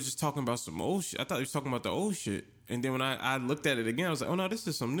thought they was just talking about some old shit. I thought they was talking about the old shit, and then when I looked at it again, I was like, oh no, this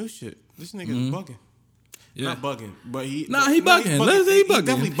is some new shit. This nigga's bugging. Yeah. Not bugging, but he bugging. He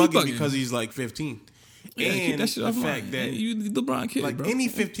definitely bugging because he's like 15. Yeah, and that shit the fact that you LeBron kid, like bro. Any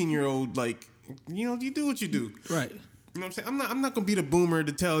 15-year-old, like. You know, you do what you do. Right. You know what I'm saying? I'm not gonna be the boomer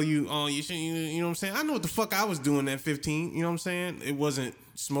to tell you, oh, you should, you know what I'm saying? I know what the fuck I was doing at 15, you know what I'm saying? It wasn't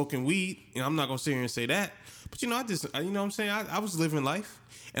smoking weed, and I'm not gonna sit here and say that. But you know, you know what I'm saying? I was living life,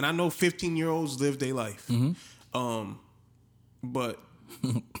 and I know 15-year-olds live their life. But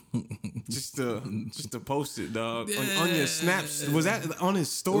just to post it, dog, on your snaps. Was that on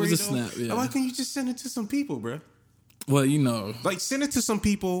his story? It was a snap, yeah. Why can't you just send it to some people, bro? Well, you know. Like, send it to some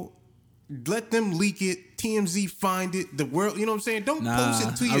people. Let them leak it. TMZ find it. The world, you know what I'm saying? Don't post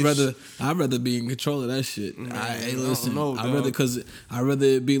it to your I'd rather be in control of that shit. Listen, I'd rather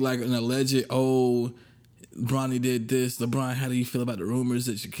it be like an alleged, oh, Bronny did this. LeBron, how do you feel about the rumors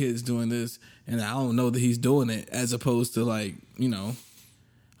that your kid's doing this? And I don't know that he's doing it, as opposed to like, you know,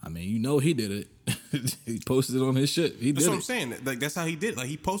 I mean, you know he did it. He posted it on his shit. That's what I'm saying. Like, that's how he did it. Like,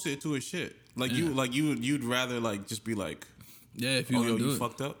 he posted it to his shit. Like, you'd rather like just be like, yeah, if you want to do you it.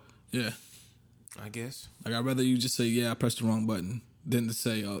 Fucked up. Yeah, I guess. Like, I'd rather you just say, yeah, I pressed the wrong button, than to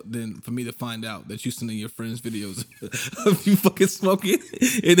say, than for me to find out that you sending your friends videos of you fucking smoking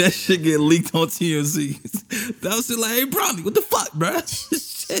and that shit get leaked on TMZ. That was like, hey, Bronny, what the fuck, bro?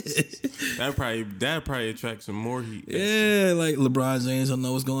 Shit. That'd probably attract some more heat. Yeah, like LeBron James don't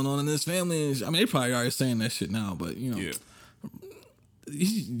know what's going on in his family. I mean, they probably already saying that shit now, but you know. Yeah.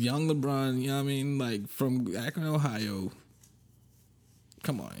 He's young LeBron, you know what I mean? Like, from Akron, Ohio.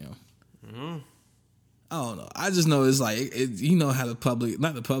 Come on, yo. I don't know. I just know it's like, you know how the public,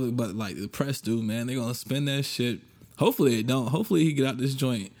 not the public, but like the press do, man. They're going to spin that shit. Hopefully they don't. Hopefully he get out this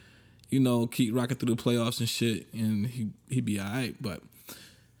joint, you know, keep rocking through the playoffs and shit, and he be all right. But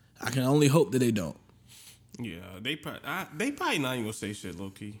I can only hope that they don't. Yeah, they probably not even going to say shit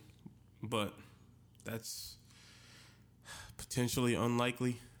low-key. But that's potentially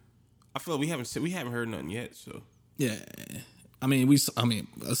unlikely. I feel like we haven't heard nothing yet, so. Yeah. I mean,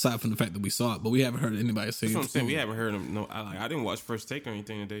 aside from the fact that we saw it, but we haven't heard anybody say. That's what I'm saying. We haven't heard him. No, I didn't watch First Take or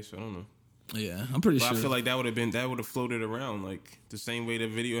anything today, so I don't know. Yeah, I'm pretty But sure. I feel like that would have floated around like the same way the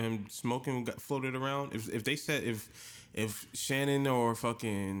video of him smoking got floated around. If they said if Shannon or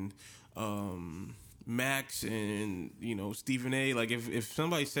fucking Max and Stephen A. like if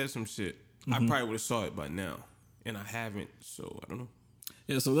somebody said some shit, I probably would have saw it by now, and I haven't. So I don't know.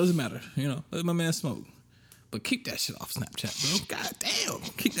 Yeah, so it doesn't matter. Let my man smoke. But keep that shit off Snapchat, bro. God damn.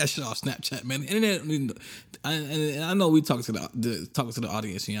 Keep that shit off Snapchat, man. The internet, and I know we talk to the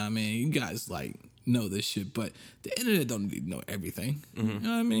audience, you know what I mean? You guys, know this shit, but the internet don't need to know everything. You know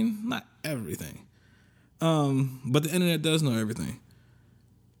what I mean? Not everything. But the internet does know everything.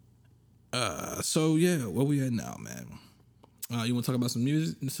 So, yeah, where we at now, man? You want to talk about some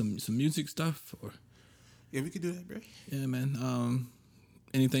music, some music stuff? Or? Yeah, we could do that, bro. Yeah, man.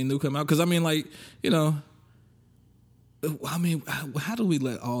 Anything new come out? Because, how do we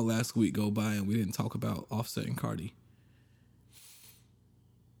let all last week go by and we didn't talk about Offset and Cardi?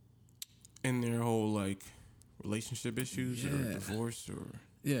 And their whole, relationship issues or divorce or...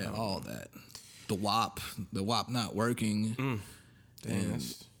 Yeah, all that. The WAP not working.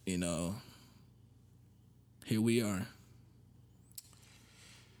 And, here we are.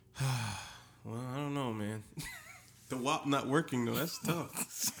 Well, I don't know, man. The WAP not working, though, that's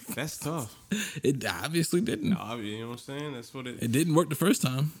tough. That's tough. It obviously didn't. No, you know what I'm saying? That's what It didn't work the first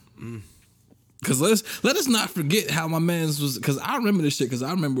time. Because let us not forget how my man's was... Because I remember this shit. Because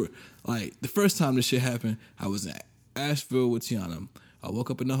I remember, the first time this shit happened, I was in Asheville with Tiana. I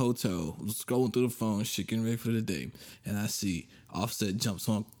woke up in the hotel, was scrolling through the phone, shit getting ready for the day. And I see Offset jumps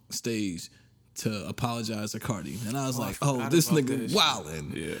on stage to apologize to Cardi. And I was this nigga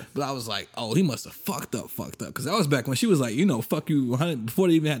wildin'. Yeah. But I was like, oh, he must have fucked up. Because that was back when she was like, fuck you 100 before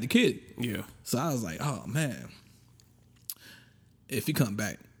they even had the kid. Yeah. So I was like, oh, man. If he come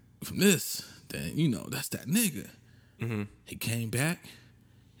back from this, then, that's that nigga. Mm-hmm. He came back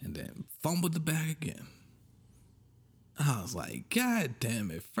and then fumbled the bag again. I was like, God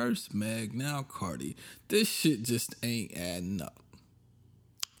damn it. First Meg, now Cardi. This shit just ain't adding up.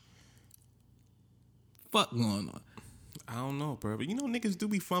 Fuck going on? I don't know, bro. But niggas do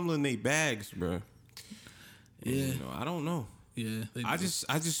be fumbling their bags, bro. Yeah. And, I don't know. Yeah. I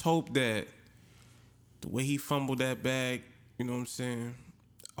just hope that the way he fumbled that bag, you know what I'm saying?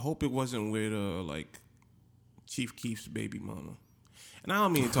 I hope it wasn't with Chief Keef's baby mama. And I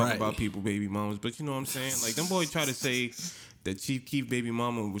don't mean to talk about people baby mamas, but you know what I'm saying? Like them boys try to say that Chief Keef baby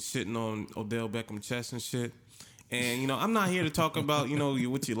mama was sitting on Odell Beckham's chest and shit. And, I'm not here to talk about,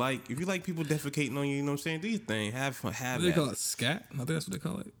 what you like. If you like people defecating on you, you know what I'm saying? Do your thing. Have fun. What do they call it? Scat? I think that's what they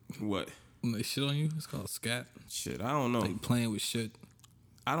call it. What? When they shit on you, it's called scat. Shit, I don't know. Like playing with shit.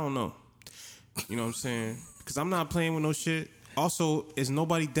 I don't know. You know what I'm saying? Because I'm not playing with no shit. Also, is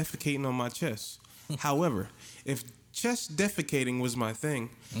nobody defecating on my chest. However, if chest defecating was my thing,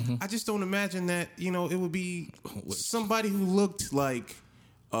 I just don't imagine that, it would be somebody who looked like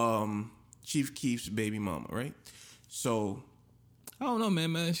Chief Keef's baby mama, right? So, I don't know,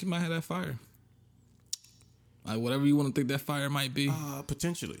 man. She might have that fire. Whatever you want to think that fire might be.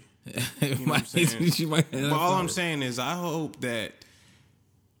 Potentially. You know what I'm saying? She might have that all fire. I'm saying is I hope that...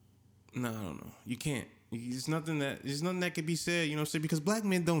 No, I don't know. You can't. There's nothing that could be said, you know what I'm saying? Because black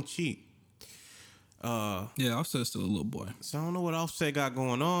men don't cheat. Yeah, Offset's still a little boy. So I don't know what Offset got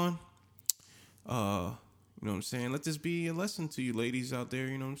going on. You know what I'm saying? Let this be a lesson to you ladies out there,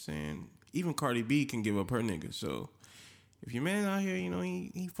 you know what I'm saying? Even Cardi B can give up her nigga. So if your man out here,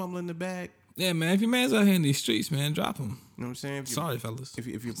 he fumbling the bag. Yeah, man. If your man's out here in these streets, man, drop him. You know what I'm saying? Sorry, fellas. If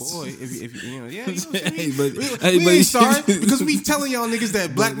your boy, if you know what I'm saying? We ain't sorry because we telling y'all niggas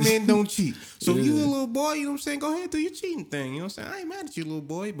that black men don't cheat. So if you a little boy, you know what I'm saying? Go ahead, do your cheating thing. You know what I'm saying? I ain't mad at you, little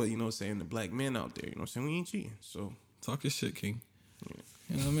boy, but you know what I'm saying? The black men out there, you know what I'm saying? We ain't cheating. So talk your shit, King. Yeah.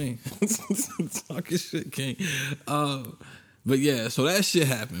 You know what I mean? Talk your shit, King. But yeah, so that shit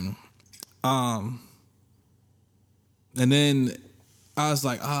happened. And then I was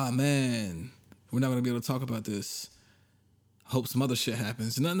like, man, we're not gonna be able to talk about this. Hope some other shit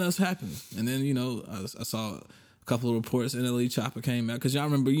happens. Nothing else happened. And then, I saw a couple of reports. NLE Chopper came out. Because y'all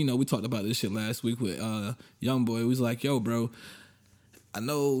remember, we talked about this shit last week with Young Boy. We was like, yo, bro, I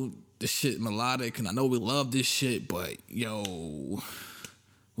know this shit melodic and I know we love this shit, but, yo,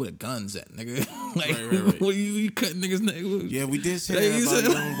 where the guns at, nigga? Right. What you cutting niggas' neck? Yeah, we did say that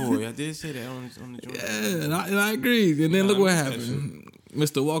about Young Boy. I did say that on the joint. Yeah, and I agreed. And then look what happened.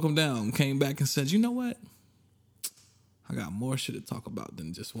 Mr. Welcome Down came back and said, you know what? I got more shit to talk about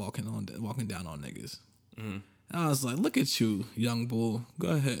than just walking down on niggas. Mm-hmm. And I was like, look at you, young bull. Go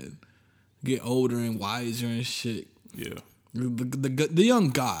ahead. Get older and wiser and shit. Yeah. The young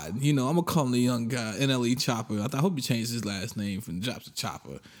god, I'm gonna call him the young god, NLE Chopper. I hope he changed his last name from drops to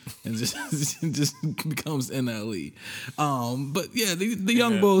Chopper and just becomes NLE. But yeah, the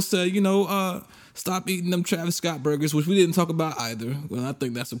young bull said, stop eating them Travis Scott burgers, which we didn't talk about either. Well, I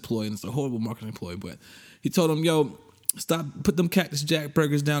think that's a ploy and it's a horrible marketing ploy. But he told him, put them Cactus Jack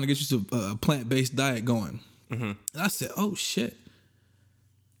burgers down and get you a plant-based diet going. Mm-hmm. And I said, oh shit.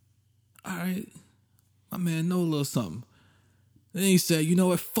 All right, my man know a little something. Then he said, you know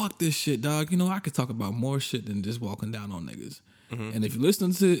what, fuck this shit, dog. I could talk about more shit than just walking down on niggas. Mm-hmm. And if you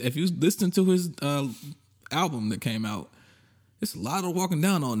listen to his album that came out, it's a lot of walking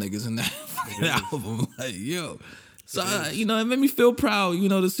down on niggas in that fucking album. Like, yo. So, it made me feel proud,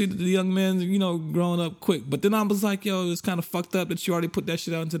 to see the young men, growing up quick. But then I was like, yo, it's kind of fucked up that you already put that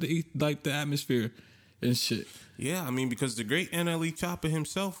shit out into the atmosphere and shit. Yeah, I mean, because the great NLE Chopper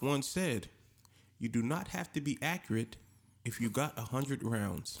himself once said, you do not have to be accurate if you got 100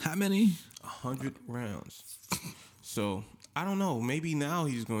 rounds. How many? 100 rounds. So, I don't know. Maybe now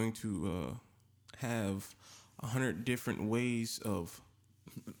he's going to have 100 different ways of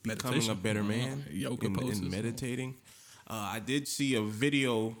becoming a better man and meditating. I did see a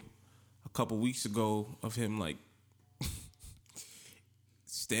video a couple weeks ago of him, like,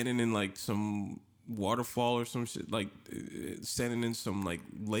 standing in, like, some waterfall or some shit. Like, standing in some, like,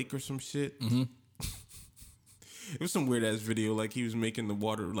 lake or some shit. Mm-hmm. It was some weird ass video, like he was making the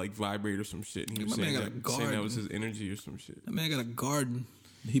water like vibrate or some shit. And he was saying that was his energy or some shit. That man got a garden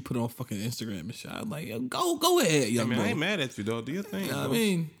he put on fucking Instagram and shit. I was like, yo, go ahead, young man. I ain't mad at you, though. Do your thing. I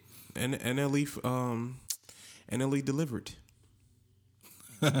mean, and NLE delivered.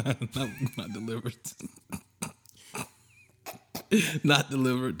 not delivered. Not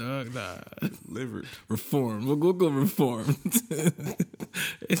delivered, dog. Nah. Delivered. Reformed. We'll go reformed.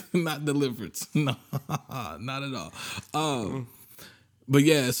 Not delivered. No, not at all. But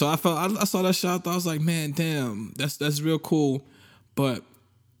yeah, so I saw that shot. I was like, man, damn, that's real cool. But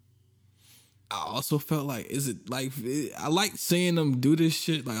I also felt like, is it like, I like seeing them do this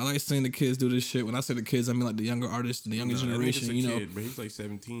shit. Like, I like seeing the kids do this shit. When I say the kids, I mean like the younger artists and the younger generation. Kid, but he's like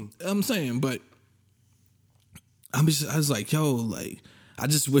 17. I'm saying, but I was like, yo, like, I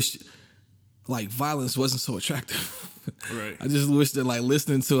just wish, like, violence wasn't so attractive. Right. I just wish that, like,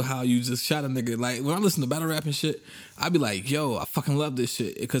 listening to how you just shot a nigga, like, when I listen to battle rap and shit, I'd be like, yo, I fucking love this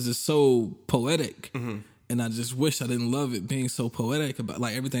shit because it's so poetic. Mm-hmm. And I just wish I didn't love it being so poetic about,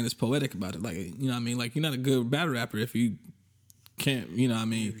 like, everything that's poetic about it. Like, you know what I mean? Like, you're not a good battle rapper if you can't, you know what I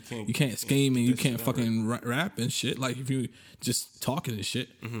mean? You can't scheme and you can't fucking rap and shit. Like, if you just talking and shit.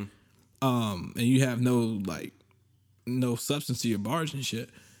 Mm-hmm. And you have no substance to your bars and shit.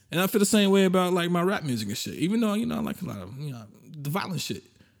 And I feel the same way about like my rap music and shit. Even though, I like a lot of, the violent shit.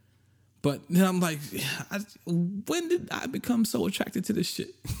 But then I'm like, when did I become so attracted to this shit?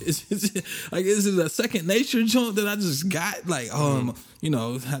 Is it a second nature joint that I just got? Like,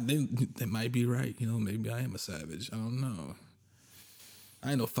 they might be right. Maybe I am a savage. I don't know. I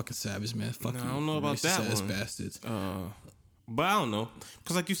ain't no fucking savage, man. Fuck you. I don't know about that one. Bastards. But I don't know,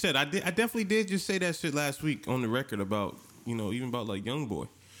 because like you said, I definitely did just say that shit last week on the record about, even about like YoungBoy.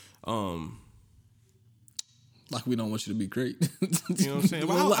 Like we don't want you to be great. You know what I'm saying?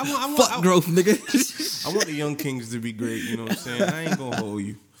 Well, fuck growth, nigga. I want the young kings to be great. You know what I'm saying? I ain't gonna hold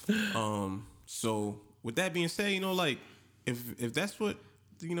you. So with that being said, like if that's what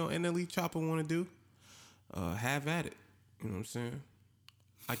NLE Chopper want to do, have at it. You know what I'm saying?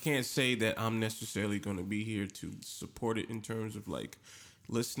 I can't say that I'm necessarily going to be here to support it in terms of like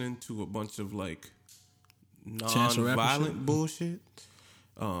listening to a bunch of like non-violent bullshit.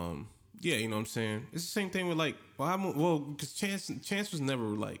 Yeah, you know what I'm saying? It's the same thing with like, because Chance was never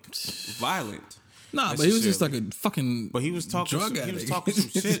like violent. Nah, but he was just like a fucking But he was talking drug some, addict. He was talking some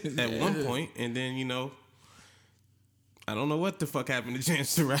shit at one point, and then, I don't know what the fuck happened to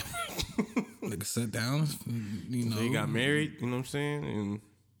Chance the Rapper. Nigga sat down, He got married, you know what I'm saying? And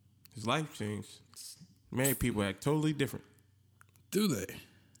his life changed. Married people act totally different. Do they?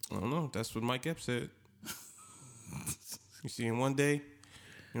 I don't know. That's what Mike Epps said. You see him one day,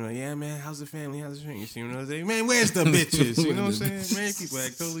 yeah, man, how's the family? You see him another day, man, where's the bitches? You know what I'm saying? Married people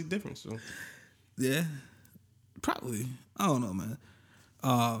act totally different, so. Yeah, probably. I don't know, man.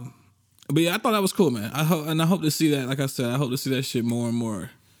 But yeah, I thought that was cool, man. I hope to see that. Like I said, I hope to see that shit more and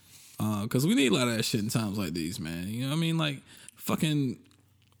more. Because we need a lot of that shit in times like these, man. You know what I mean? Like, fucking,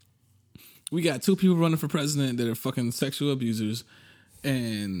 we got 2 people running for president that are fucking sexual abusers,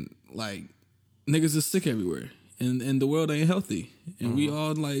 and like niggas is sick everywhere, and the world ain't healthy, and we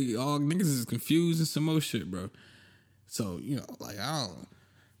all niggas is confused and some more shit, bro. So like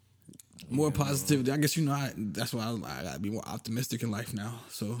More positivity. I guess that's why I gotta be more optimistic in life now.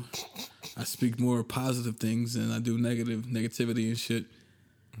 So I speak more positive things than I do negativity and shit.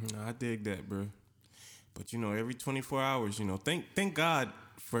 I dig that, bro. But every 24 hours, thank God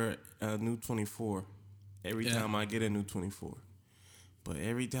for a new 24. Every time I get a new 24. But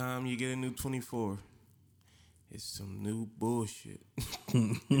every time you get a new 24, it's some new bullshit.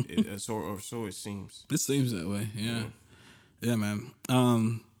 Or so it seems. It seems that way, yeah. Yeah, man.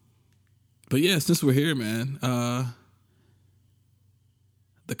 But yeah, since we're here, man,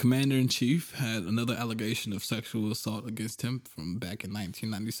 the commander-in-chief had another allegation of sexual assault against him from back in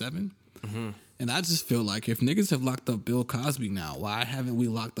 1997. Mm-hmm. And I just feel like if niggas have locked up Bill Cosby now, why haven't we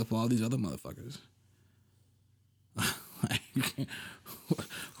locked up all these other motherfuckers?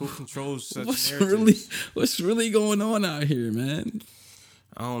 Who controls such narratives? What's really going on out here, man?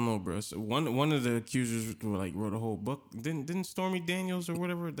 I don't know, bro. So one of the accusers wrote a whole book. Didn't Stormy Daniels or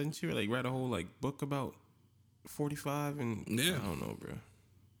whatever? Didn't she write a whole book about 45? And I don't know, bro.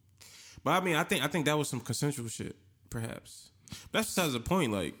 But I mean, I think that was some consensual shit, perhaps. That's besides the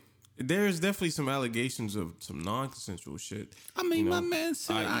point. There is definitely some allegations of some non-consensual shit. I mean, my man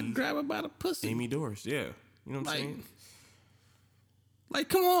said I'd grab her by the pussy. Amy Doris, yeah. You know what I'm saying?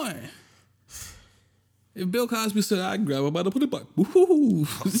 Come on. If Bill Cosby said I'd grab her by the pussy, woohoo.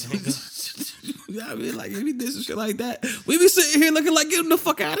 I mean, if he did some shit like that, we be sitting here looking like, get him the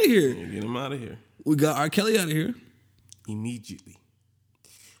fuck out of here. Yeah, get him out of here. We got R. Kelly out of here. Immediately.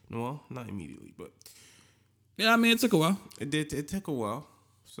 Well, not immediately, but... Yeah, I mean, it took a while. It did. It took a while.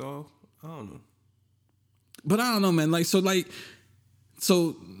 So, I don't know. But I don't know, man.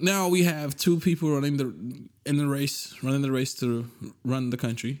 So now we have two people running the race to run the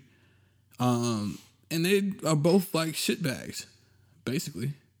country. And they are both shitbags,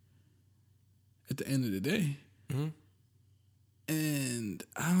 basically. At the end of the day. Mm-hmm. And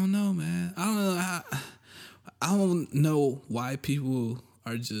I don't know, man. I don't know why people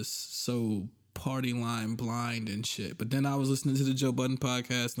are just so party line blind and shit. But then I was listening to the Joe Budden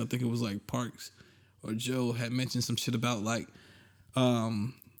podcast, and I think it was Parks or Joe had mentioned some shit about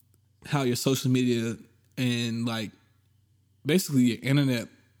how your social media and basically your internet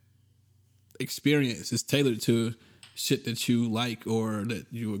experience is tailored to shit that you like or that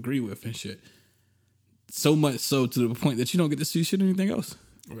you agree with and shit. So much so to the point that you don't get to see shit or anything else.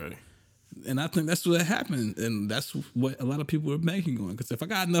 Right. And I think that's what happened. And that's what a lot of people are banking on. Because if I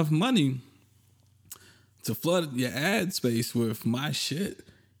got enough money to flood your ad space with my shit,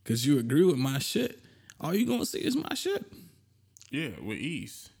 because you agree with my shit, all you going to see is my shit. Yeah, with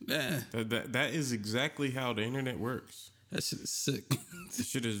ease. Yeah. That is exactly how the internet works. That shit is sick. That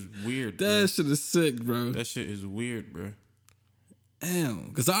shit is weird, bro. That shit is sick, bro. That shit is weird, bro. Damn.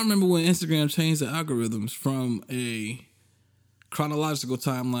 Because I remember when Instagram changed the algorithms from a chronological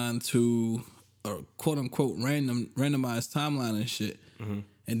timeline to a quote-unquote randomized timeline and shit. Mm-hmm.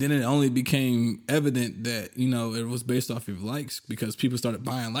 And then it only became evident that, it was based off of likes because people started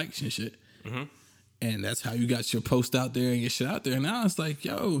buying likes and shit. Mm-hmm. And that's how you got your post out there and your shit out there. And now it's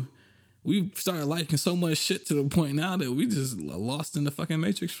we started liking so much shit to the point now that we just lost in the fucking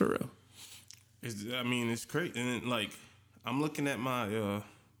matrix for real. It's crazy. And then, I'm looking at my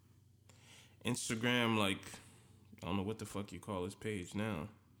Instagram, I don't know what the fuck you call this page now.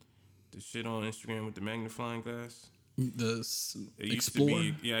 The shit on Instagram with the magnifying glass. The it Explorer.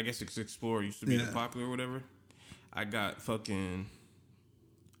 Used to be, I guess it's Explorer. It used to be the popular or whatever. I got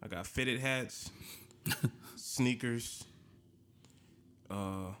fitted hats, sneakers,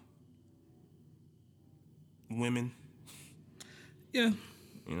 women. Yeah.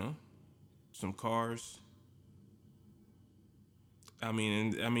 Some cars.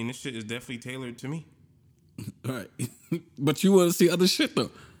 This shit is definitely tailored to me. Right. But you want to see other shit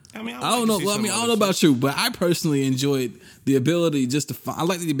though. I don't know. I don't know about you, but I personally enjoyed the ability I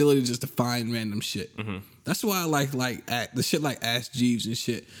like the ability just to find random shit. Mm-hmm. That's why I like the shit like Ask Jeeves and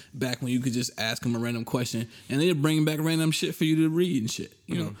shit. Back when you could just ask them a random question and they'd bring back random shit for you to read and shit.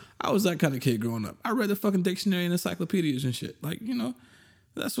 You know, I was that kind of kid growing up. I read the fucking dictionary and encyclopedias and shit.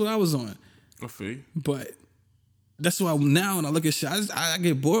 That's what I was on. I feel you. But that's why now when I look at shit, I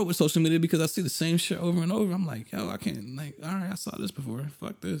get bored with social media because I see the same shit over and over. I'm like, yo, I can't, all right, I saw this before.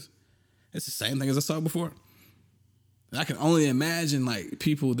 Fuck this. It's the same thing as I saw before. And I can only imagine,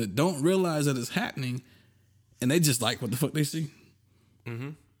 people that don't realize that it's happening and they just like what the fuck they see. Mm-hmm.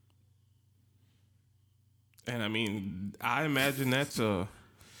 And I imagine that's a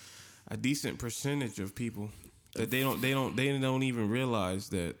decent percentage of people that they don't even realize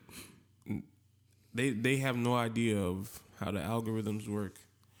that they have no idea of how the algorithms work.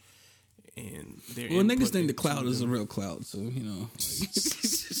 And niggas think the cloud is a real cloud, so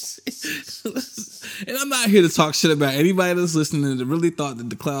not here to talk shit about anybody that's listening that really thought that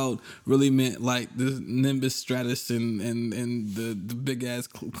the cloud really meant like the Nimbus Stratus and the big ass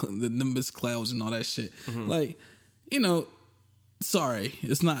the Nimbus clouds and all that shit. Like, you know, sorry,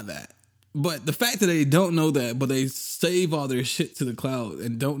 it's not that. But the fact that they don't know that, but they save all their shit to the cloud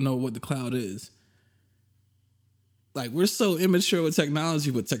and don't know what the cloud is. Like, we're so immature with technology,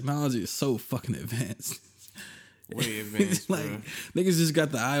 but technology is so fucking advanced. Way advanced, like, bro. niggas just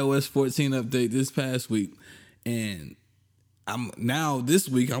got the iOS 14 update this past week, and this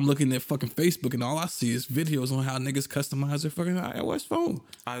week I'm looking at fucking Facebook, and all I see is videos on how niggas customize their fucking iOS phone,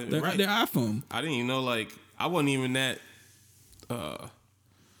 their iPhone. I didn't even know, like, I wasn't even that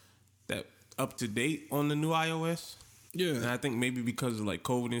up to date on the new iOS. Yeah, and I think maybe because of like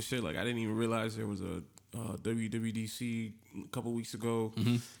COVID and shit, like I didn't even realize there was a WWDC a couple weeks ago.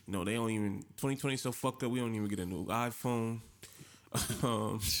 You know, they don't even 2020 so fucked up. We don't even get a new iPhone.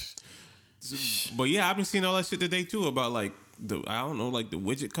 But yeah, I've been seeing all that shit today too about like the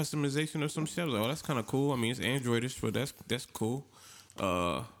widget customization or some shit. I was like, oh, that's kind of cool. I mean, it's Androidish, but that's cool.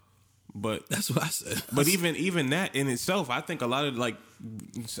 But that's what I said. But even that in itself, I think a lot of like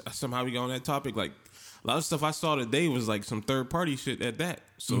somehow we got on that topic. Like a lot of stuff I saw today was like some third party shit at that.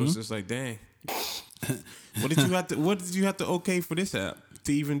 So it's just like, dang. What did you have to okay for this app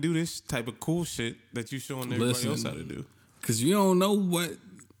to even do this type of cool shit that you showing everybody else how to do? Because you don't know what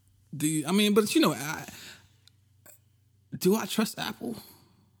but you know, do I trust Apple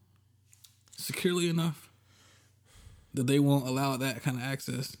securely enough that they won't allow that kind of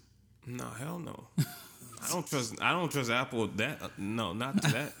access? No, hell no. I don't trust Apple not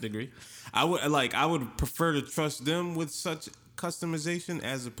to that degree. I would prefer to trust them with such customization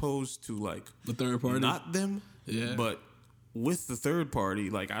as opposed to like the third party, not them. Yeah, but with the third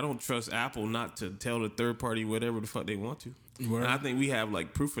party, like I don't trust Apple not to tell the third party whatever the fuck they want to. Right. And I think we have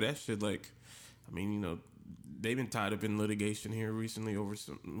like proof of that shit. Like, I mean, you know, they've been tied up in litigation here recently over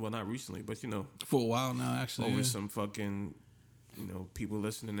not recently, but you know, for a while now, actually, over some fucking, you know, people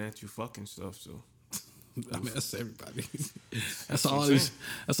listening at you fucking stuff. So. I mean, that's everybody. That's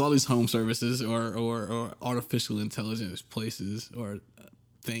all these home services or artificial intelligence places or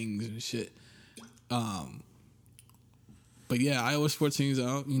things and shit. But yeah, iOS 14 is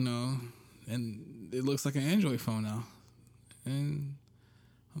out, you know, and it looks like an Android phone now, and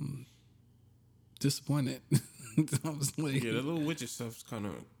I'm disappointed. I was like, yeah, the little widget stuff's kind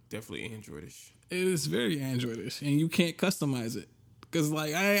of definitely Androidish. It is very Androidish, and you can't customize it. Cause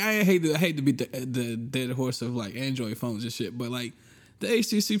like I hate to be the dead horse of like Android phones and shit, but like the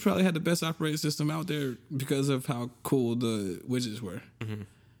HTC probably had the best operating system out there because of how cool the widgets were.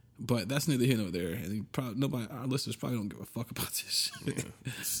 But that's neither here nor there, and our listeners probably don't give a fuck about this shit.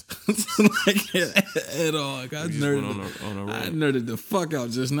 Like at all. Like, I nerded the fuck out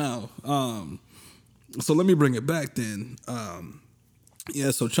just now. So let me bring it back then.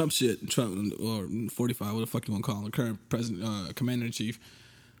 Yeah, so Trump or 45, what the fuck you want to call him, the current president, commander in chief,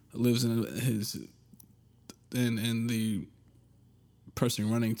 lives in and the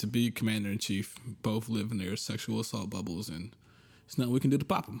person running to be commander in chief both live in their sexual assault bubbles, and there's nothing we can do to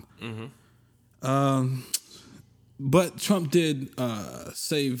pop them. But Trump did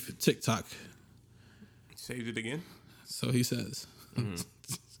save TikTok. Saved it again? So he says.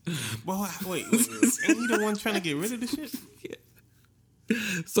 Well, wait. Ain't he the one trying to get rid of the shit? Yeah.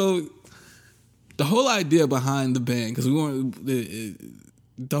 So the whole idea behind the ban, because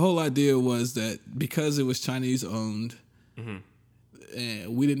the whole idea was that because it was Chinese owned,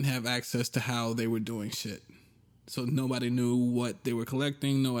 and we didn't have access to how they were doing shit. So nobody knew what they were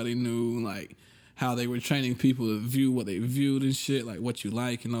collecting. Nobody knew like how they were training people to view what they viewed and shit, like what you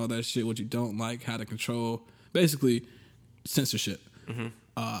like and all that shit, what you don't like, how to control, basically censorship.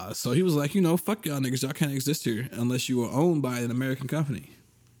 So he was like, you know, fuck y'all niggas, y'all can't exist here unless you are owned by an American company.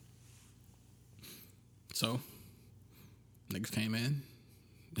 So niggas came in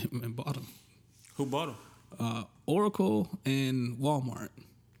and bought them. Who bought them? Oracle and Walmart.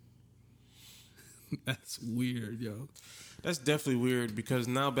 That's weird, yo. That's definitely weird because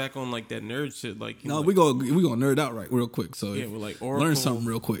now back on like that nerd shit, like we gonna nerd out right real quick. So yeah, we're like Oracle, learn something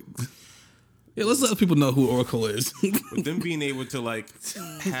real quick. Yeah, let's let people know who Oracle is. But them being able to like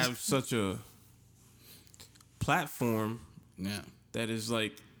have such a platform, that is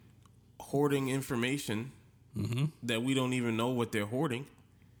like hoarding information that we don't even know what they're hoarding.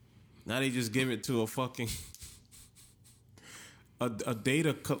 Now they just give it to a fucking a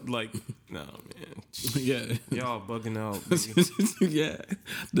data like no man. Yeah, y'all bugging out. Yeah,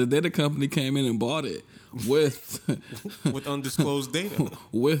 the data company came in and bought it with undisclosed data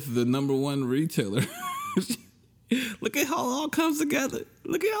with the number one retailer Look at how it all comes together.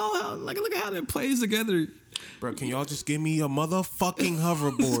 Look at how that plays together. Bro, can y'all just give me a motherfucking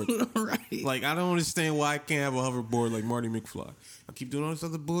hoverboard? Right. Like, I don't understand why I can't have a hoverboard like Marty McFly. I keep doing all this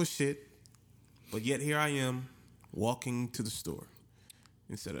other bullshit, but yet here I am walking to the store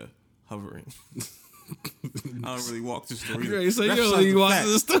instead of hovering. I don't really walk to the store either. Right, so you don't really walk to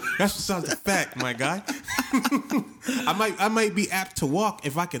the store. That's besides the fact, my guy. I might be apt to walk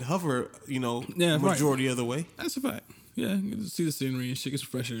if I could hover, majority of the way. That's a fact. Yeah, you can see the scenery and shit. Gets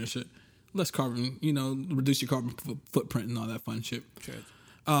fresher and shit. Less carbon, reduce your carbon footprint and all that fun shit. Sure.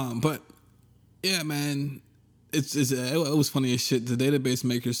 But yeah, man, it was funny as shit. The database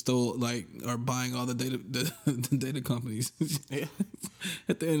makers are buying all the data companies. Yeah.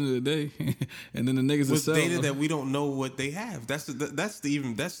 At the end of the day, and then the niggas with that data that we don't know what they have. That's the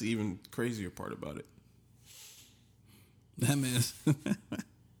even crazier part about it. That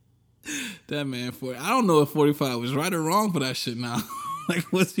man, I don't know if 45 was right or wrong for that shit now.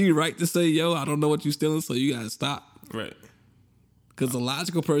 Like, was he right to say, yo, I don't know what you stealing, so you gotta stop? Right. Because the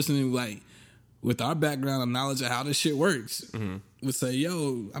logical person, like, with our background and knowledge of how this shit works, would say,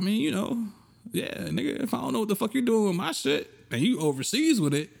 yo, I mean, yeah, nigga, if I don't know what the fuck you're doing with my shit, and you overseas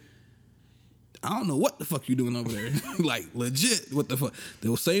with it, I don't know what the fuck you doing over there. Like, legit, what the fuck?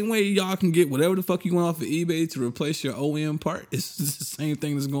 The same way y'all can get whatever the fuck you want off of eBay to replace your OEM part, it's the same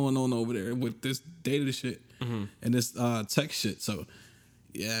thing that's going on over there with this data shit and this tech shit. So,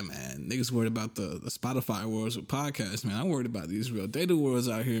 yeah, man, niggas worried about the Spotify wars with podcasts, man. I'm worried about these real data wars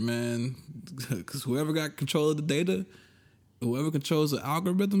out here, man. Because whoever got control of the data, whoever controls the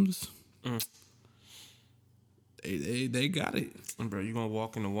algorithms, they got it. And bro, you gonna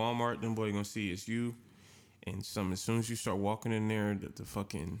walk into Walmart, them boy gonna see it's you, and as soon as you start walking in there, the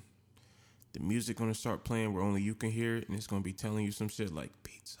music gonna start playing where only you can hear it, and it's gonna be telling you some shit like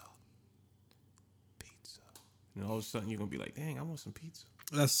pizza, and all of a sudden you're gonna be like, dang, I want some pizza.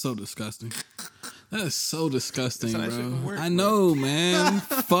 That's so disgusting. That is so disgusting, that's bro. Work, I know, man.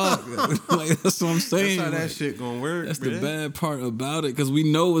 Fuck. Like, that's what I'm saying. That's how that like, shit gonna work. That's bro. the bad part about it, because we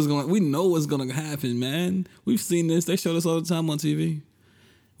know what's gonna happen, man. We've seen this. They showed us all the time on TV.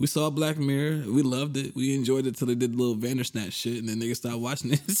 We saw Black Mirror. We loved it. We enjoyed it till they did the little Bandersnatch shit, and then niggas stopped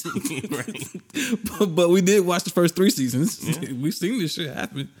watching it. Right. but we did watch the first 3 seasons. Yeah. We've seen this shit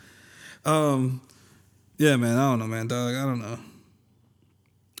happen. Yeah, man. I don't know, man, dog. I don't know.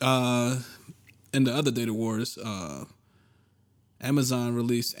 In the other data wars, Amazon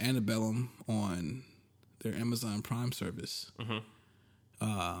released Antebellum on their Amazon Prime service.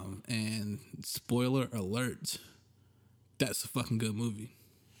 And spoiler alert, that's a fucking good movie.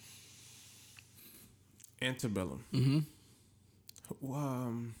 Antebellum.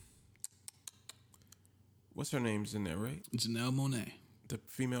 What's her name's in there, right? Janelle Monáe. The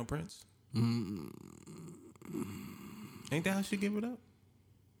female prince? Ain't that how she give it up?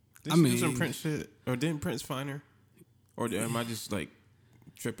 Did she do some Prince shit? Or didn't Prince find her? Or am I just like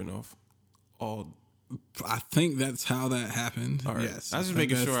tripping off all? I think that's how that happened. All right. Yes. I was just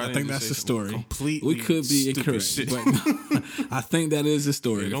making sure. I think that's the story. Completely we could be incorrect, shit. but I think that is the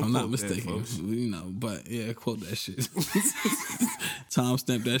story, Yeah, if I'm not don't quote that, mistaken. folks. But yeah, quote that shit. Tom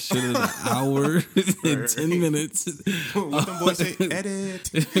stamped that shit in an hour and 10 minutes. What them boys say? Edit.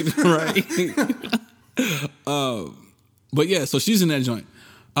 Right. But yeah, so she's in that joint.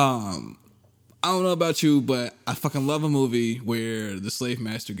 I don't know about you, but I fucking love a movie where the slave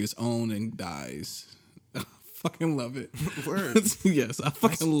master gets owned and dies. I fucking love it. Word. Yes, I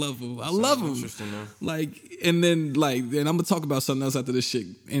fucking love him. I love him. Interesting, though. Like, and then and I'm gonna talk about something else after this shit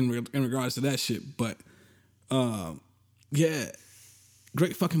in regards to that shit. But yeah,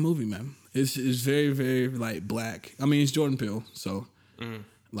 great fucking movie, man. It's very, very like black. I mean, it's Jordan Peele, so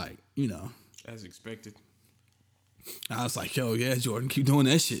like, As expected. I was like, yo, yeah, Jordan, keep doing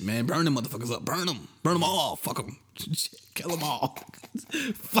that shit, man. Burn them motherfuckers up. Burn them all. Fuck them. Kill them all.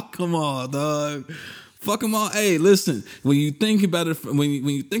 Fuck them all, dog. Fuck them all. Hey, listen, when you think about it, when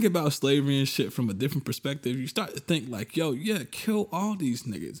you think about slavery and shit from a different perspective, you start to think like, yo, yeah, kill all these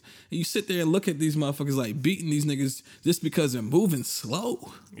niggas. And you sit there and look at these motherfuckers like beating these niggas just because they're moving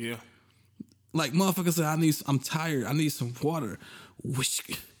slow. Yeah. Like, motherfuckers say, I'm tired. I need some water. Whoosh.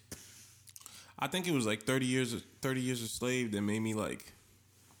 I think it was like 30 years of slave that made me like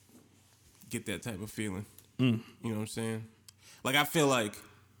get that type of feeling. You know what I'm saying? Like, I feel like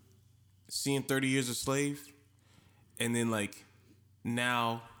seeing 30 years of slave and then like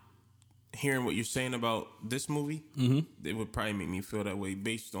now hearing what you're saying about this movie, it would probably make me feel that way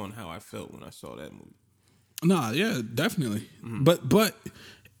based on how I felt when I saw that movie. Nah, yeah, definitely. But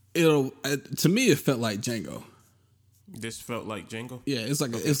to me it felt like Django. This felt like Django? Yeah, it's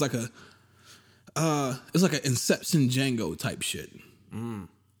like It's like an Inception Django type shit.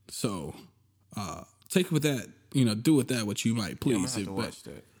 So take with that, do with that what you might please. I'm gonna have to watch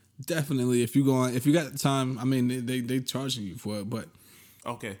that. Definitely, if you got the time, I mean, they charging you for it, but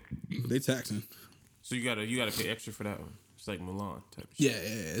Okay. they taxing. So you gotta pay extra for that one. It's like Mulan type of shit. Yeah,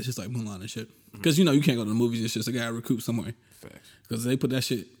 it's just like Mulan and shit. Because you can't go to the movies and shit. So they gotta recoup somewhere. Facts. Because they put that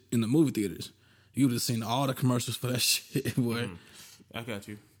shit in the movie theaters. You would have seen all the commercials for that shit, boy. I got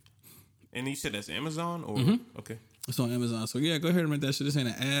you. And you said that's Amazon or okay? It's on Amazon. So yeah, go ahead and rent that shit. This ain't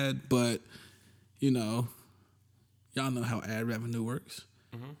an ad, but y'all know how ad revenue works.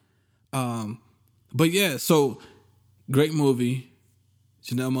 But yeah, so great movie.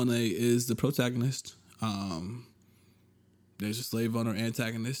 Janelle Monáe is the protagonist. There's a slave owner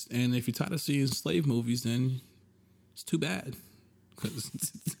antagonist, and if you're tired of seeing slave movies, then it's too bad because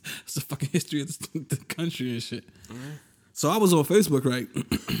it's the fucking history of the country and shit. So I was on Facebook, right,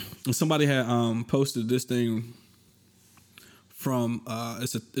 and somebody had posted this thing from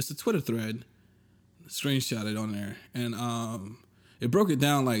it's a Twitter thread, screenshotted on there, and it broke it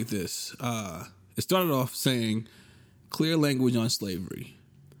down like this. It started off saying clear language on slavery,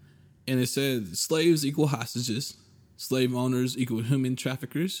 and it said slaves equal hostages, slave owners equal human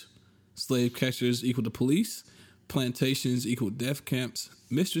traffickers, slave catchers equal the police, plantations equal death camps,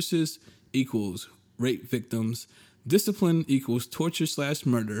 mistresses equals rape victims, discipline equals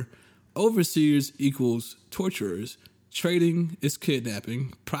torture/murder, overseers equals torturers, trading is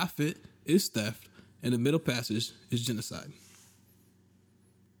kidnapping, profit is theft, and the middle passage is genocide.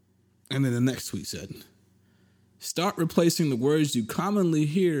 And then the next tweet said, start replacing the words you commonly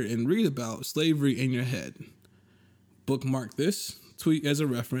hear and read about slavery in your head. Bookmark this tweet as a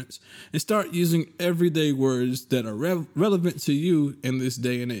reference and start using everyday words that are relevant to you in this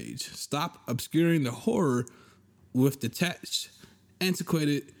day and age. Stop obscuring the horror with detached,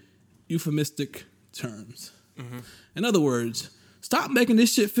 antiquated, euphemistic terms. In other words, stop making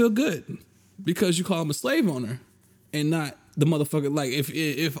this shit feel good because you call him a slave owner and not the motherfucker. Like,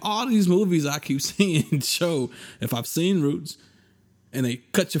 if all these movies I keep seeing show, if I've seen Roots and they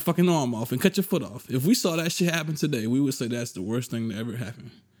cut your fucking arm off and cut your foot off, if we saw that shit happen today, we would say that's the worst thing that ever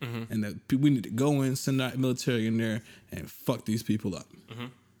happened. And that we need to go in, send our military in there and fuck these people up.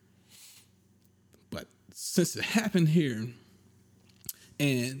 But since it happened here,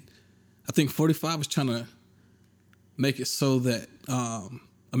 and I think 45 was trying to make it so that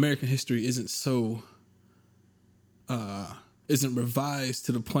American history isn't revised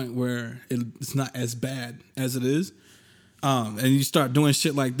to the point where it's not as bad as it is. And you start doing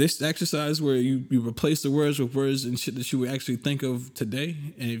shit like this exercise where you replace the words with words and shit that you would actually think of today.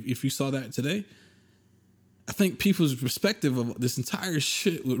 And if you saw that today, I think people's perspective of this entire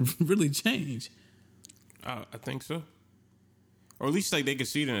shit would really change. I think so. Or at least like they could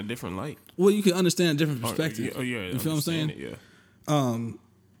see it in a different light. Well, you can understand a different perspective. Oh, yeah. You feel what I'm saying? It, yeah.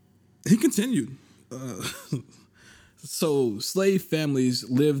 He continued. So slave families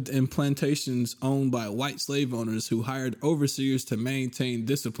lived in plantations owned by white slave owners who hired overseers to maintain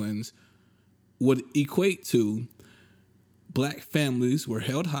disciplines would equate to black families were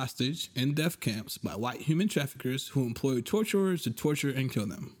held hostage in death camps by white human traffickers who employed torturers to torture and kill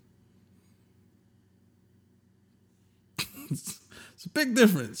them. It's a big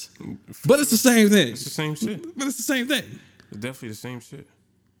difference. But it's the same thing. It's the same shit. But it's the same thing. It's definitely the same shit.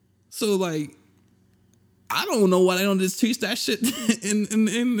 So, like, I don't know why they don't just teach that shit in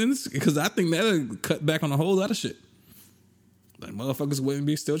because I think that'll cut back on a whole lot of shit. Like, motherfuckers wouldn't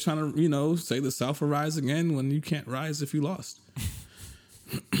be still trying to, say the South will rise again when you can't rise if you lost.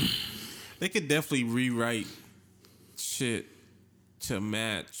 They could definitely rewrite shit to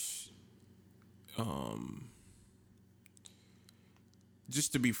match,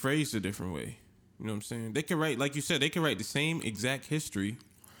 just to be phrased a different way. You know what I'm saying? They could write, like you said, they could write the same exact history,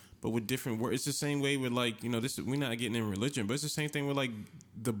 but with different words. It's the same way with, like, this. We're not getting in religion, but it's the same thing with, like,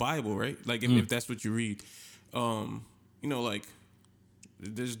 the Bible, right? Like, if that's what you read, like,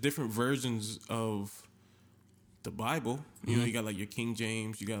 there's different versions of the Bible. You got, like, your King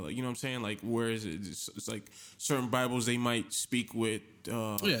James. You got, like, you know what I'm saying? Like, whereas it's like certain Bibles they might speak with,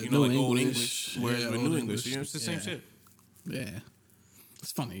 Old Old English, whereas with New English, it's the same shit. Yeah.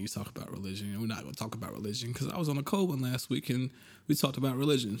 It's funny you talk about religion. We're not going to talk about religion because I was on a cold one last week and we talked about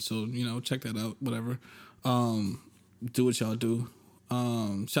religion. So, check that out, whatever. Do what y'all do.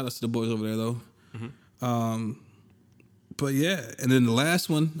 Shout out to the boys over there, though. But yeah, and then the last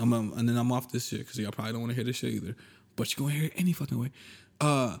one, and then I'm off this shit because y'all probably don't want to hear this shit either. But you're going to hear it any fucking way.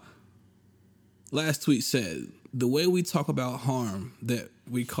 Last tweet said, the way we talk about harm that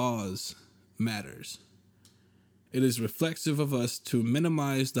we cause matters. It is reflexive of us to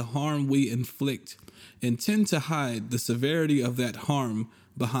minimize the harm we inflict and tend to hide the severity of that harm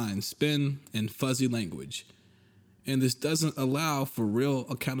behind spin and fuzzy language. And this doesn't allow for real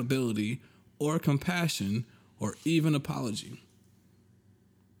accountability or compassion or even apology.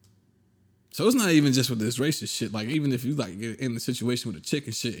 So it's not even just with this racist shit. Like, even if you like get in the situation with a chick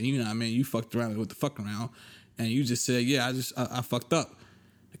and shit, and you know what I mean, you fucked around with the fuck around, and you just said, yeah, I fucked up.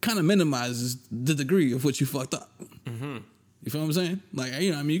 It kind of minimizes the degree of what you fucked up. Mm-hmm. You feel what I'm saying? Like,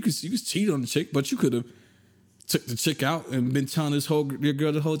 you know, I mean, you could cheat on the chick, but you could have took the chick out and been telling your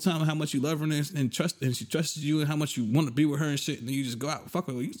girl the whole time how much you love her and she trusted you and how much you want to be with her and shit, and then you just go out and fuck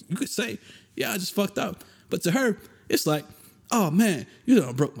her. You could say, yeah, I just fucked up. But to her, it's like, oh man, you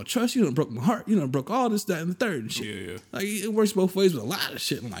done broke my trust, you done broke my heart, you done broke all this, that, and the third and shit. Yeah. Like, it works both ways with a lot of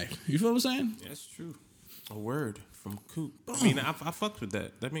shit in life. You feel what I'm saying? Yeah, that's true. A word from Coop. I mean, I fucked with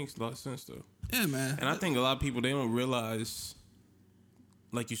that. That makes a lot of sense though. Yeah, man. And I think a lot of people, they don't realize,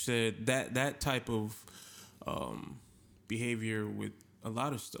 like you said, that type of behavior with a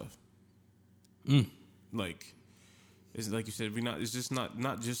lot of stuff. Like, it's like you said, it's just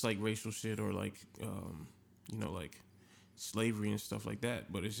not just like racial shit or like you know, like slavery and stuff like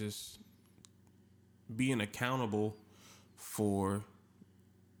that, but it's just being accountable for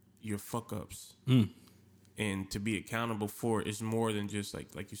your fuck ups. And to be accountable for it is more than just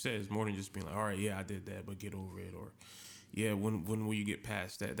like you said, it's more than just being like, all right, yeah, I did that, but get over it, or yeah, when will you get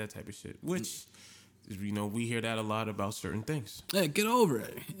past that type of shit, which, you know, we hear that a lot about certain things. Yeah, get over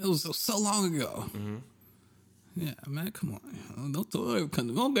it. It was so long ago. Mm-hmm. Yeah, man, come on.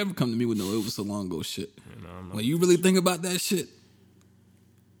 Don't ever come to me with no it was so long ago shit. Like, you really think about that shit?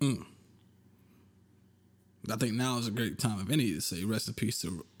 I think now is a great time, if any, to say rest in peace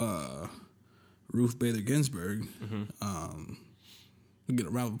to Ruth Bader Ginsburg. Mm-hmm. We get a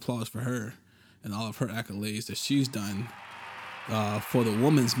round of applause for her and all of her accolades that she's done for the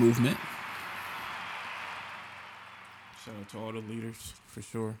women's movement. Shout out to all the leaders, for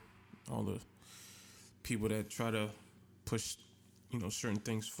sure. All the people that try to push, you know, certain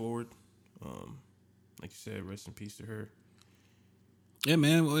things forward. Like you said, rest in peace to her. Yeah,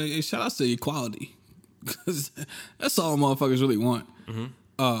 man. Well, hey, shout out to equality, because that's all motherfuckers really want. Mm-hmm.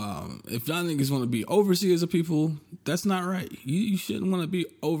 If y'all niggas want to be overseers of people, that's not right. You shouldn't want to be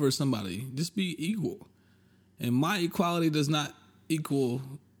over somebody. Just be equal. And my equality does not equal,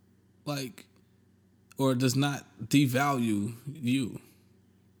 like, or does not devalue you.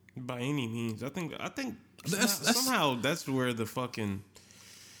 By any means. I think that's somehow that's where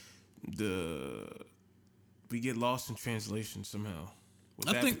we get lost in translation somehow. With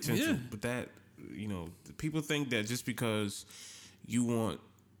that potential. Yeah. But that, you know, people think that just because you want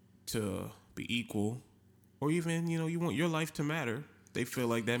to be equal, or even, you know, you want your life to matter, they feel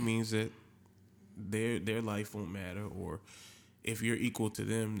like that means that their life won't matter, or if you're equal to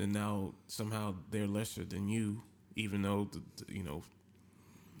them, then now somehow they're lesser than you, even though you know.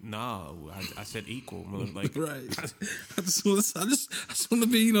 Nah, I said equal. Like, right. I just want to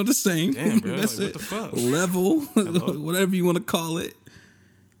be, you know, the same. Damn, bro. That's like, it. What the fuck? Level, whatever you want to call it.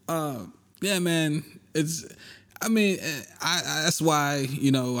 Yeah, man. I mean, that's why,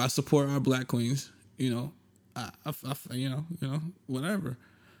 you know, I support our black queens. You know, I you know, whatever.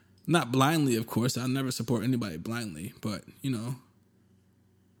 Not blindly, of course. I never support anybody blindly, but, you know,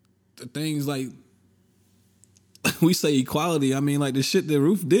 the things like, we say equality, I mean, like, the shit that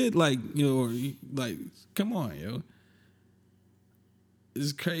Ruth did, like, you know, or, like, come on, yo.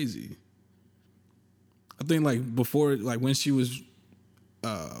 It's crazy. I think, like, before, like, when she was,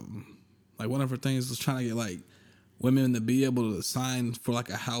 like, one of her things was trying to get, like, women to be able to sign for, like,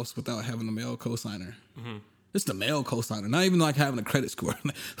 a house without having a male cosigner. Mm-hmm. It's the male cosigner, not even, like, having a credit score.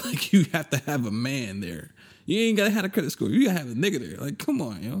 Like, you have to have a man there. You ain't got to have a credit score. You got to have a nigga there. Like, come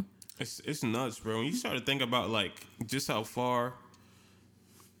on, yo. It's nuts, bro. When you start to think about, like, just how far,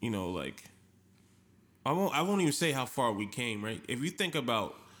 you know, like, I won't even say how far we came, right? If you think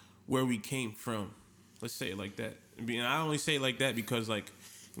about where we came from, let's say it like that. And I only say it like that because, like,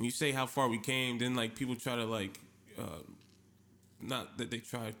 when you say how far we came, then, like, people try to, like, not that they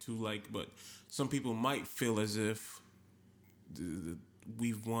try to, like, but some people might feel as if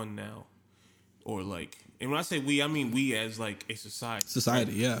we've won now. Or, like, and when I say we, I mean we as, like, a society.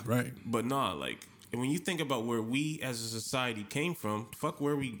 Society, right? Yeah, right. But nah, like, and when you think about where we as a society came from, fuck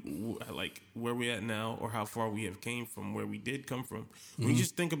where we at now, or how far we have came from where we did come from. When you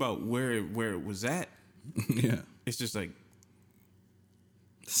just think about where it was at, yeah, it's just like,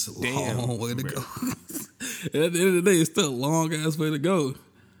 it's a long way to go. And at the end of the day, it's still a long ass way to go.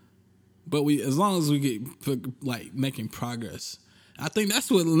 But as long as we get, like, making progress. I think that's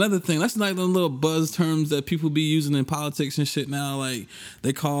what another thing. That's like the little buzz terms that people be using in politics and shit now. Like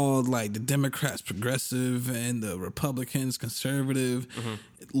they call like the Democrats progressive and the Republicans conservative.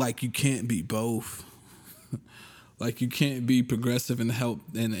 Like you can't be both. Like you can't be progressive and hope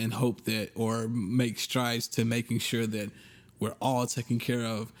that or make strides to making sure that we're all taken care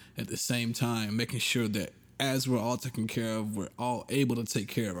of at the same time, making sure that as we're all taken care of, we're all able to take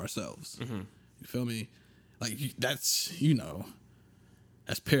care of ourselves. You feel me? Like that's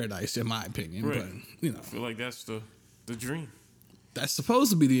that's paradise in my opinion. Right. But I feel like that's the dream. That's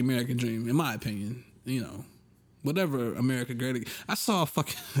supposed to be the American dream, in my opinion. Whatever America great. I saw a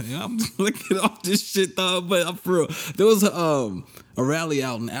fucking. I'm looking off this shit, though. But I'm for real. There was a rally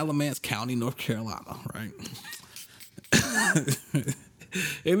out in Alamance County, North Carolina, right?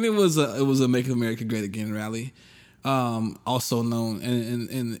 And it was a Make America Great Again rally. Also known,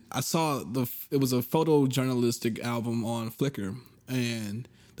 and I saw it was a photojournalistic album on Flickr, and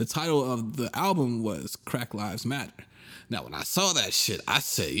the title of the album was "Crack Lives Matter." Now, when I saw that shit, I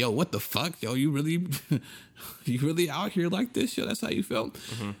said, "Yo, what the fuck, yo? You really out here like this, yo? That's how you felt."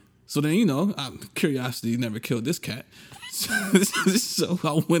 So then, curiosity never killed this cat. So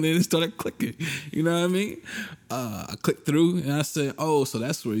I went in and started clicking. You know what I mean? I clicked through and I said, "Oh, so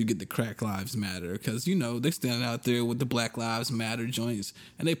that's where you get the Crack Lives Matter," because they stand out there with the Black Lives Matter joints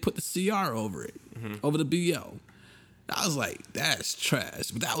and they put the CR over it, over the BL. I was like, "That's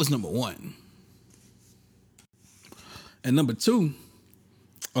trash," but that was number one. And number two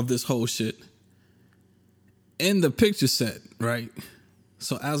of this whole shit, in the picture set, right?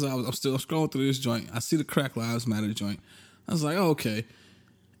 So as I'm still scrolling through this joint, I see the Crack Lives Matter joint. I was like, oh, okay,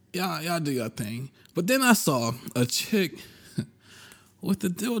 y'all do your thing. But then I saw a chick with a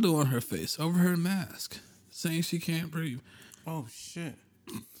dildo on her face over her mask, saying she can't breathe. Oh shit!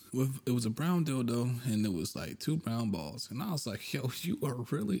 It was a brown dildo, and it was like 2 brown balls. And I was like, yo, you are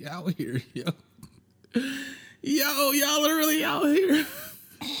really out here, yo. Yo, y'all are really out here.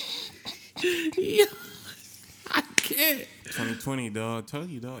 Yo, I can't. 2020, dog. I tell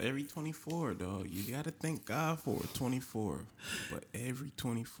you, dog. Every 24, dog. You gotta thank God for it. 24, but every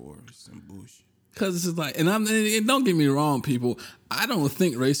 24 is some bullshit. Cause it's like, and don't get me wrong, people. I don't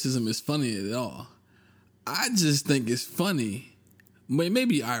think racism is funny at all. I just think it's funny,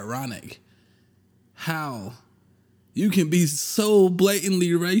 maybe ironic, how you can be so blatantly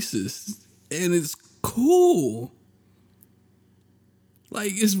racist and it's cool.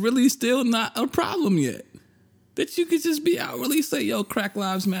 Like, it's really still not a problem yet. That you could just be outwardly say, yo, Crack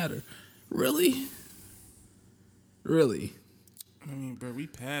Lives Matter. Really? Really? I mean, bro, we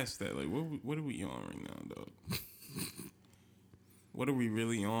passed that. Like, what are we on right now, dog? What are we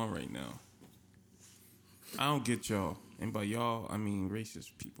really on right now? I don't get y'all. And by y'all, I mean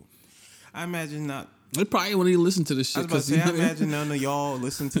racist people. I imagine not. They probably won't even listen to this shit. I was about to say, I imagine none of y'all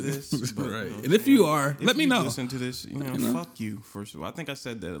listen to this. But, right. And if you are, let me know. Listen to this, fuck you, first of all. I think I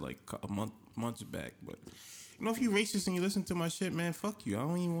said that like months back. But, if you racist and you listen to my shit, man, fuck you. I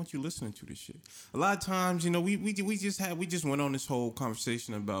don't even want you listening to this shit. A lot of times, we just went on this whole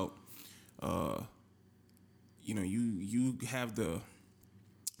conversation about, you have the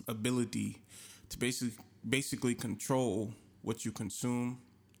ability to basically control what you consume,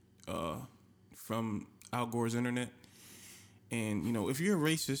 from Al Gore's internet. And, if you're a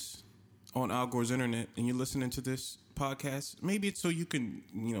racist on Al Gore's internet and you're listening to this podcast, maybe it's so you can,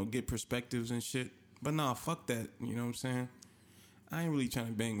 get perspectives and shit. But nah, fuck that. You know what I'm saying? I ain't really trying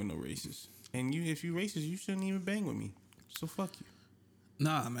to bang with no racists. And if you racist, you shouldn't even bang with me. So fuck you.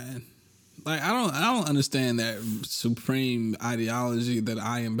 Nah, man. Like, I don't understand that supreme ideology that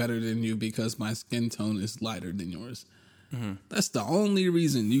I am better than you because my skin tone is lighter than yours. Mm-hmm. That's the only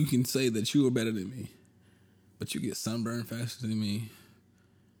reason you can say that you are better than me. But you get sunburned faster than me.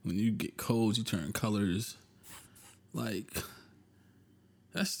 When you get cold, you turn colors. Like,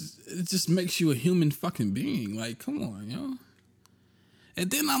 it just makes you a human fucking being. Like, come on, yo. And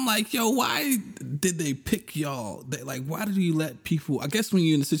then I'm like, yo, why did they pick y'all? Why did you let people... I guess when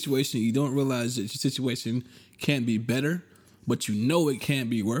you're in a situation, you don't realize that your situation can't be better, but you know it can't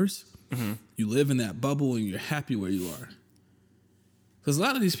be worse. Mm-hmm. You live in that bubble and you're happy where you are. Because a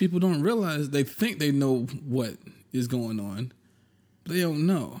lot of these people don't realize, they think they know what is going on, but they don't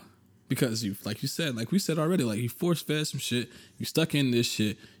know. Because like we said already, like you force fed some shit, you stuck in this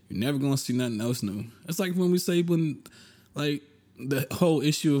shit, you're never gonna see nothing else new. It's like when we say like the whole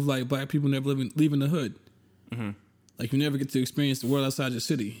issue of like black people never leaving the hood. Mm-hmm. Like you never get to experience the world outside your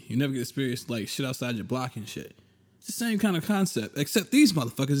city. You never get to experience like shit outside your block and shit. It's the same kind of concept, except these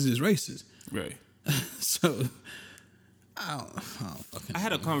motherfuckers is racist. Right. So I don't fucking I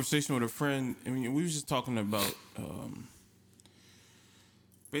had a conversation with a friend. I mean, we was just talking about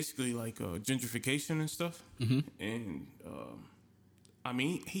basically like gentrification and stuff. And I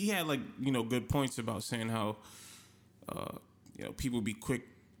mean, he had like good points about saying how people be quick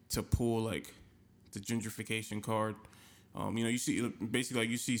to pull like the gentrification card. You see basically like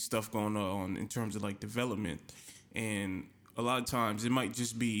you see stuff going on in terms of like development, and a lot of times it might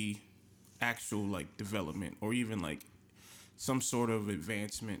just be actual like development or even like some sort of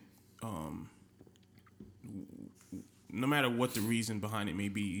advancement. No matter what the reason behind it may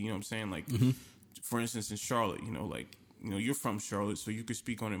be, you know what I'm saying? Like, for instance, in Charlotte, you're from Charlotte, so you could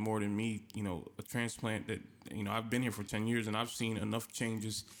speak on it more than me. A transplant that, I've been here for 10 years and I've seen enough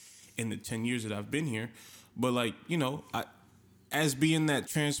changes in the 10 years that I've been here. But like, as being that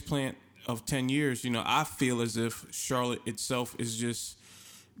transplant of 10 years, I feel as if Charlotte itself is just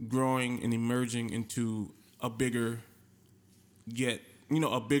growing and emerging into a bigger,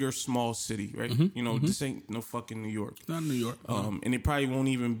 a bigger small city, right? This ain't no fucking New York. Not New York. And it probably won't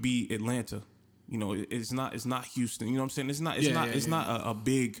even be Atlanta. It's not Houston. You know what I'm saying? It's not a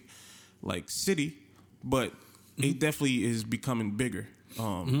big like city, but it definitely is becoming bigger.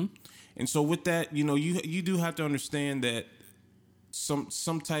 And so with that, you do have to understand that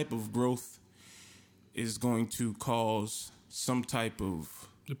some type of growth is going to cause some type of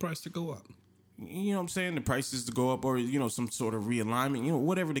the price to go up. You know what I'm saying? The prices to go up or, some sort of realignment,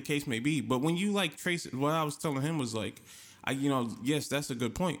 whatever the case may be. But when you like trace it, what I was telling him was like, yes, that's a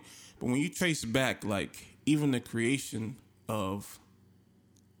good point. But when you trace back, like even the creation of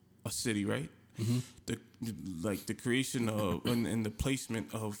a city, right? The creation of and the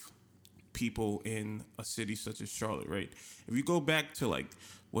placement of people in a city such as Charlotte, right? If you go back to like,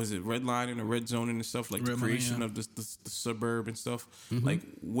 was it redlining or red zoning and stuff, like the creation of the suburb and stuff, like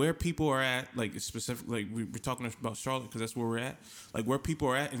where people are at, like specifically, like we're talking about Charlotte because that's where we're at. Like where people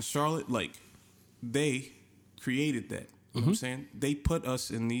are at in Charlotte, like they created that. You know what I'm saying? They put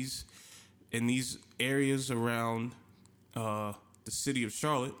us in these areas around the city of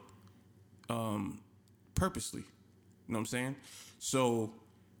Charlotte purposely. You know what I'm saying? So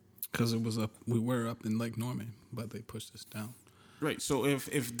because we were up in Lake Norman, but they pushed us down. Right. So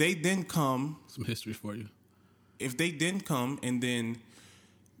if they then come, some history for you. If they then come and then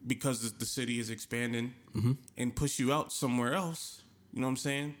because the city is expanding and push you out somewhere else, you know what I'm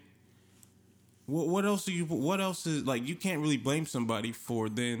saying? What else is like? You can't really blame somebody for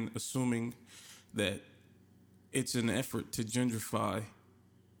then assuming that it's an effort to gentrify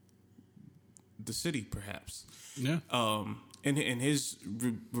the city, perhaps. Yeah. And his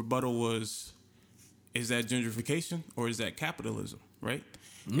rebuttal was, is that gentrification or is that capitalism, right?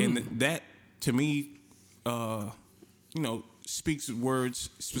 And that, to me, speaks words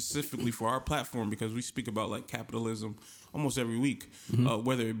specifically for our platform because we speak about like capitalism almost every week,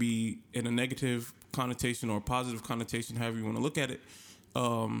 whether it be in a negative connotation or a positive connotation, however you want to look at it.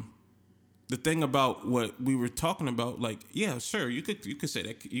 The thing about what we were talking about, like, yeah, sure, you could say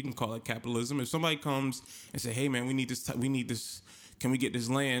that, you can call it capitalism. If somebody comes and say, hey man, we need this, can we get this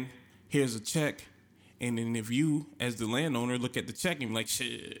land? Here's a check. And then if you, as the landowner, look at the check and be like,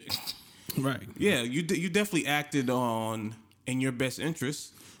 shit. Right. Yeah, you definitely acted in your best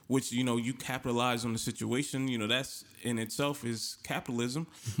interest, which, you capitalize on the situation. That's in itself is capitalism.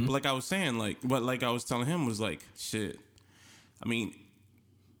 But like I was saying, like I was telling him was like, shit. I mean,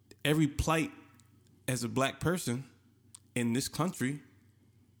 every plight as a black person in this country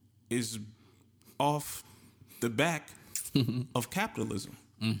is off the back of capitalism.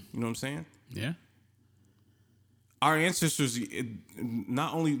 You know what I'm saying? Yeah. Our ancestors,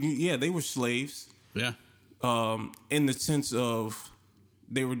 not only, they were slaves. Yeah. In the sense of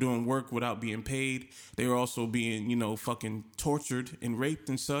they were doing work without being paid. They were also being, fucking tortured and raped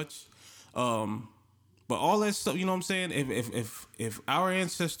and such. But all that stuff, you know what I'm saying? If our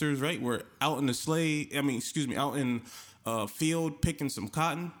ancestors, right, were out in out in field picking some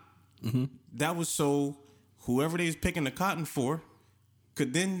cotton, that was so whoever they was picking the cotton for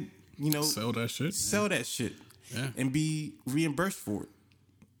could then, sell that shit. Yeah. And be reimbursed for it.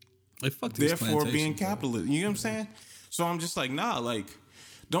 They fucked therefore being capitalist. You know what I'm saying? So I'm just like, nah, like,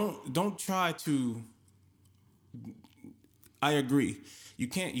 don't try to. I agree. You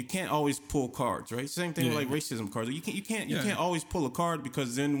can't always pull cards, right? Same thing with like racism cards. You can't always pull a card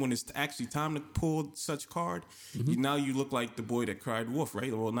because then when it's actually time to pull such card, now you look like the boy that cried wolf,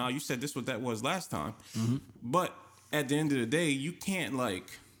 right? Well, now you said this what that was last time, but at the end of the day, you can't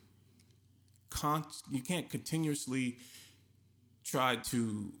you can't continuously try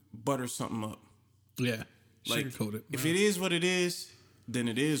to butter something up. Yeah. Like, sugarcoat it. If it is what it is, then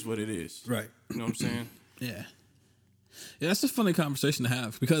it is what it is. Right. You know what I'm saying? Yeah. Yeah, that's a funny conversation to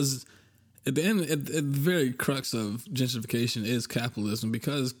have because at the end, at the very crux of gentrification is capitalism,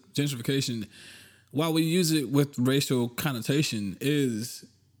 because gentrification, while we use it with racial connotation, is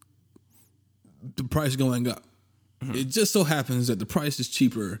the price going up. It just so happens that the price is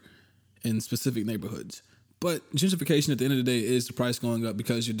cheaper in specific neighborhoods. But gentrification at the end of the day is the price going up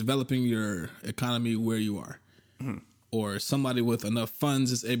because you're developing your economy where you are. Or somebody with enough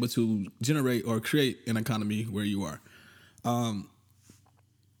funds is able to generate or create an economy where you are. I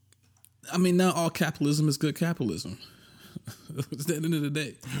mean, not all capitalism is good capitalism. At the end of the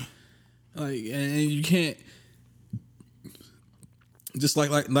day. Like, and you can't just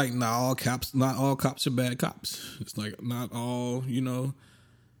like not all cops are bad cops. It's like not all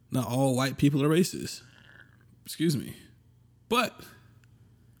white people are racist. Excuse me. But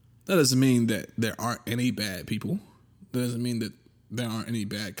that doesn't mean that there aren't any bad people. That doesn't mean that there aren't any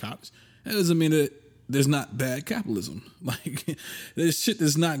bad cops. That doesn't mean that there's not bad capitalism. Like, this shit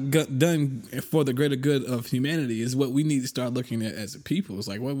that's not done for the greater good of humanity is what we need to start looking at as a people. It's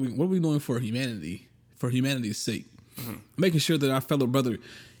like, what are we doing for humanity, for humanity's sake? Making sure that our fellow brother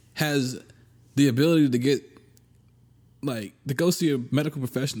has the ability to get, like, to go see a medical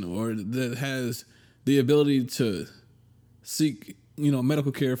professional, or that has the ability to seek,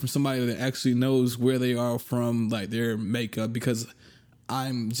 medical care from somebody that actually knows where they are from, like, their makeup, because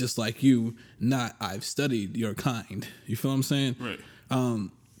I'm just like you, not I've studied your kind. You feel what I'm saying? Right.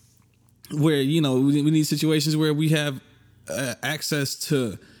 Where, we need situations where we have access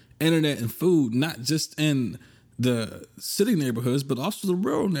to internet and food, not just in the city neighborhoods, but also the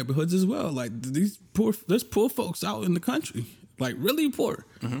rural neighborhoods as well. Like, there's poor folks out in the country, like really poor.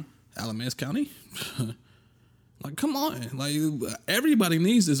 Alamance County. Like, come on. Like, everybody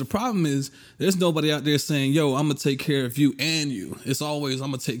needs this. The problem is there's nobody out there saying, yo, I'm going to take care of you and you. It's always,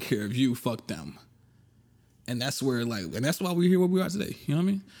 I'm going to take care of you. Fuck them. And that's where, and that's why we're here where we are today. You know what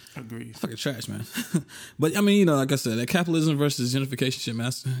I mean? Agreed. Fucking trash, man. But, I mean, like I said, that capitalism versus gentrification shit,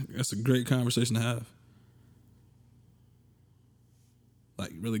 man, that's a great conversation to have.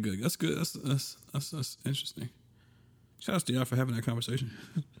 Like, really good. That's good. That's interesting. Shout out to y'all for having that conversation.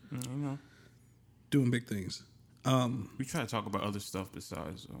 Doing big things. We try to talk about other stuff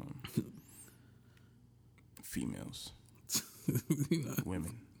besides females,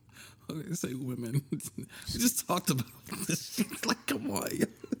 women. Okay, say women. We just talked about this shit. Like, come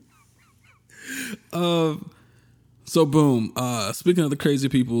on. So boom. Speaking of the crazy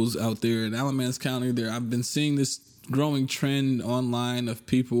peoples out there in Alamance County, I've been seeing this growing trend online of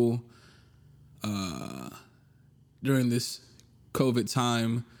people during this COVID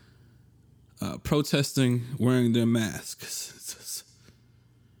time. Protesting, wearing their masks.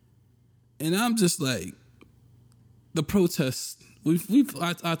 And I'm just like, the protests,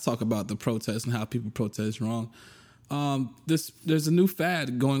 I talk about the protests and how people protest wrong. There's a new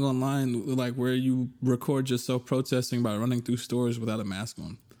fad going online, like, where you record yourself protesting by running through stores without a mask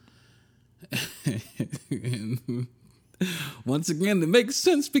on. And once again, it makes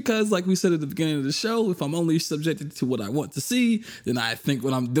sense because, like we said at the beginning of the show, if I'm only subjected to what I want to see, then I think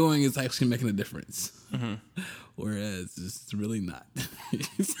what I'm doing is actually making a difference. Whereas it's really not.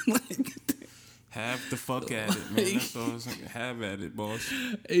 It's like, have the fuck at it, man. That's all I was saying. Have at it, boss.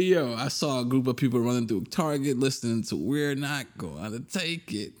 Hey, yo, I saw a group of people running through Target listening to We're Not Going to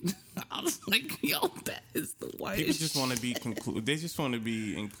Take It. I was like, yo, that is the whitest. People just want to be They just want to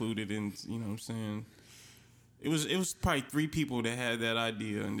be included in, you know what I'm saying? It was probably 3 people that had that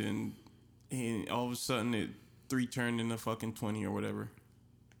idea, and then all of a sudden 3 turned into fucking 20 or whatever.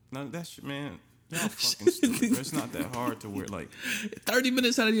 Now that shit, man, y'all fucking stupid. Bro. It's not that hard to wear. Like, 30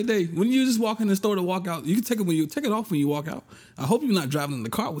 minutes out of your day, when you just walk in the store to walk out, you can take it off when you walk out. I hope you're not driving in the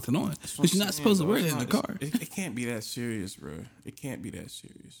car with it on, because you're not supposed to wear it in the car. It can't be that serious, bro. It can't be that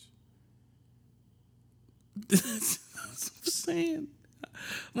serious. That's what I'm saying.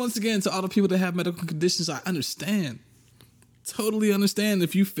 Once again, to all the people that have medical conditions, I understand. Totally understand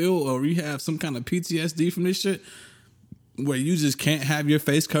if you feel or you have some kind of PTSD from this shit, where you just can't have your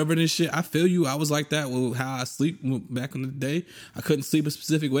face covered and shit. I feel you. I was like that with how I sleep back in the day. I couldn't sleep a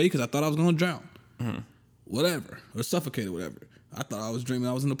specific way because I thought I was going to drown. Whatever. Or suffocate or whatever. I thought I was dreaming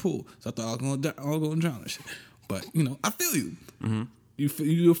I was in the pool. So I thought I was going to drown and shit. But, I feel you.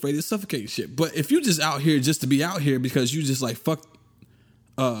 You're afraid to suffocate shit. But if you just out here just to be out here because you just like, fuck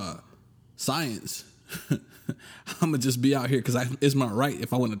science, I'm gonna just be out here because it's my right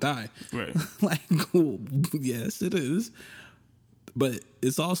if I want to die. Right. Like, cool. Yes, it is. But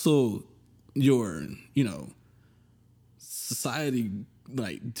it's also your, societal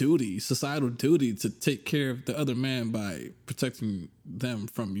duty to take care of the other man by protecting them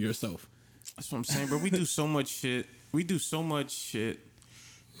from yourself. That's what I'm saying, bro. We do so much shit. We do so much shit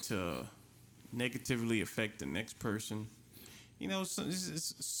to negatively affect the next person. You know,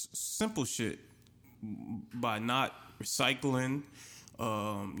 it's simple shit. By not recycling,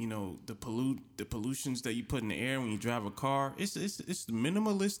 you know, the pollutions that you put in the air when you drive a car. It's the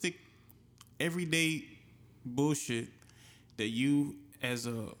minimalistic, everyday bullshit that you, as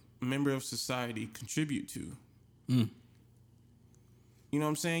a member of society, contribute to. You know what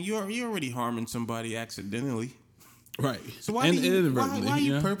I'm saying? You're already harming somebody accidentally. Right. So why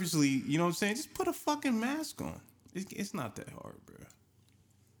you purposely, you know what I'm saying? Just put a fucking mask on. It's not that hard, bro.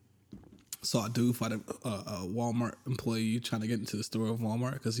 Saw a dude fight a Walmart employee trying to get into the store of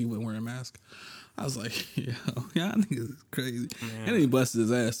Walmart because he wasn't wearing a mask. I was like, yeah, I think it's crazy. Man. And then he busted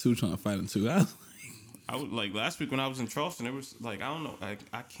his ass too trying to fight him too. I was like last week when I was in Charleston, it was like, I don't know,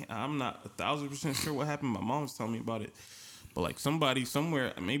 I'm not 1,000% sure what happened. My mom was telling me about it, but like somebody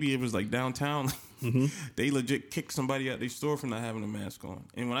somewhere, maybe it was like downtown, they legit kicked somebody out their store for not having a mask on.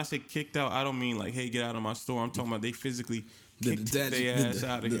 And when I say kicked out, I don't mean like, hey, get out of my store. I'm talking about they physically kicked their ass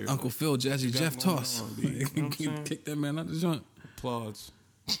out of here. Uncle Phil, Jazzy Jeff toss. Kick that man out the joint. Applause.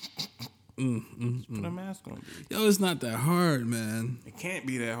 Put a mask on, dude. Yo, it's not that hard, man. It can't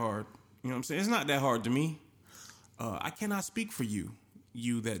be that hard. You know what I'm saying? It's not that hard to me. I cannot speak for you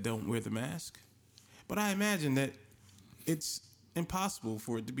that don't wear the mask. But I imagine that it's impossible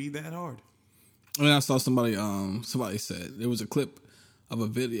for it to be that hard. I mean, I saw somebody said there was a clip of a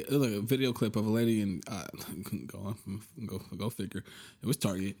video, it was like a video clip of a lady in, go figure. It was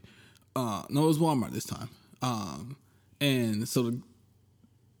Target. No, it was Walmart this time. And so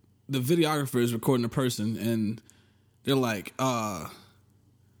the videographer is recording a person and they're like,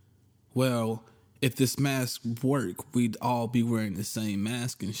 well, if this mask worked, we'd all be wearing the same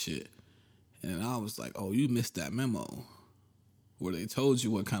mask and shit. And I was like, oh, you missed that memo where they told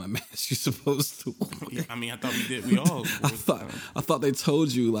you what kind of mask you're supposed to wear. I mean, I thought we did. We all. I thought they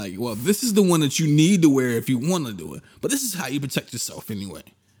told you, like, well, this is the one that you need to wear if you want to do it. But this is how you protect yourself anyway.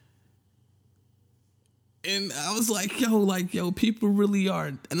 And I was like, yo, people really are.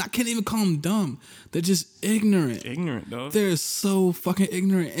 And I can't even call them dumb. They're just ignorant. Ignorant, though. They're so fucking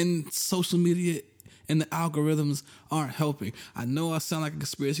ignorant. And social media and the algorithms aren't helping. I know I sound like a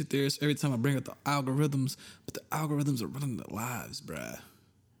conspiracy theorist every time I bring up the algorithms, but the algorithms are running their lives, bruh.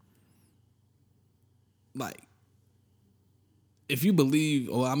 Like, if you believe,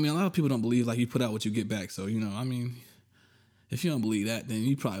 well, I mean, a lot of people don't believe, like, you put out what you get back. So, you know, I mean, if you don't believe that, then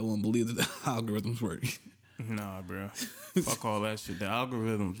you probably won't believe that the algorithms work. Nah, bro. Fuck all that shit. The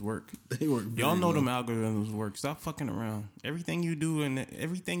algorithms work. They work. Y'all know them algorithms work. Stop fucking around. Everything you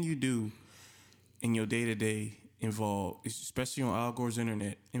do in your day-to-day especially on Al Gore's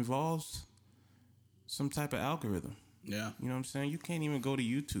internet, involves some type of algorithm. Yeah. You know what I'm saying? You can't even go to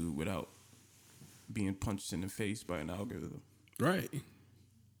YouTube without being punched in the face by an algorithm. Right.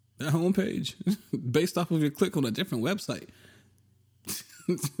 That homepage, based off of your click on a different website.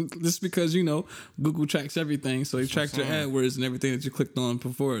 Just because, you know, Google tracks everything, so they tracked your AdWords and everything that you clicked on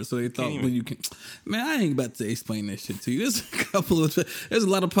before. So they thought when you can, man, I ain't about to explain that shit to you. There's a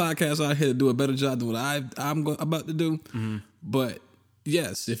lot of podcasts out here that do a better job than what I'm about to do. Mm-hmm. But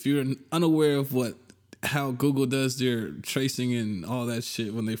yes, if you're unaware of how Google does their tracing and all that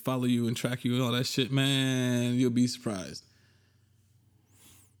shit when they follow you and track you and all that shit, man, you'll be surprised.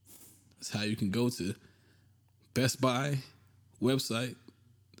 That's how you can go to Best Buy website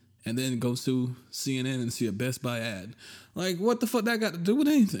and then go to CNN and see a Best Buy ad. Like, what the fuck that got to do with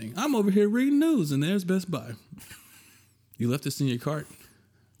anything? I'm over here reading news and there's Best Buy. You left this in your cart.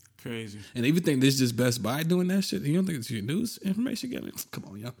 Crazy. And even think this is just Best Buy doing that shit? You don't think it's your news information? Come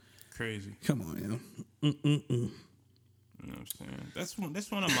on, yo. Crazy. Come on, yo. You know what I'm saying?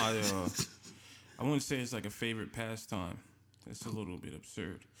 That's one of my, I wouldn't say it's like a favorite pastime. That's a little bit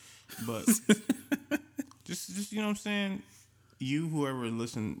absurd. But just you know what I'm saying? Whoever's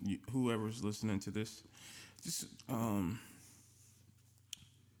listening to this, just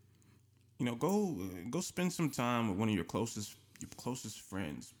you know, go spend some time with one of your closest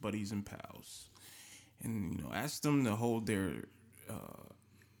friends, buddies, and pals, and you know, ask them to hold their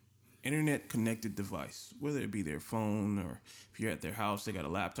internet connected device, whether it be their phone or if you're at their house, they got a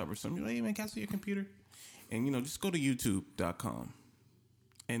laptop or something. You're like, hey man, can I see your computer? And you know, just go to YouTube.com.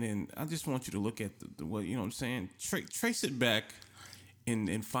 And then I just want you to look at the what, you know what I'm saying? Trace it back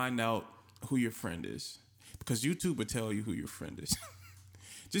and find out who your friend is. Because YouTube will tell you who your friend is.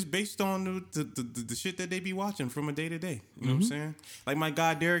 Just based on the shit that they be watching from a day to day. You know what I'm saying? Like my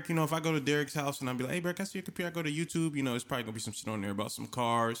guy Derek, you know, if I go to Derek's house and I'll be like, hey, bro, can I see your computer? I go to YouTube, you know, it's probably going to be some shit on there about some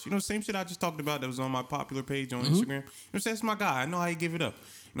cars. You know, same shit I just talked about that was on my popular page on Instagram. You know what I'm saying? That's my guy. I know how you give it up.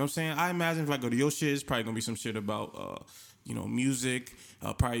 You know what I'm saying? I imagine if I go to your shit, it's probably going to be some shit about music,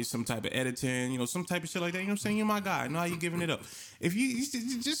 probably some type of editing, some type of shit like that. You know what I'm saying? You're my guy. I know how you giving it up. If you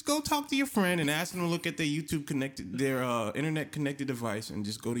just go talk to your friend and ask them to look at their their internet connected device, and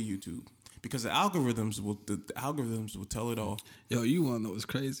just go to YouTube. Because the algorithms will tell it all. Yo, you want to know what's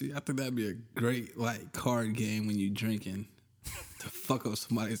crazy? I think that'd be a great card game when you drinking to fuck up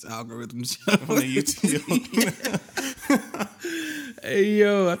somebody's algorithms on the YouTube. Hey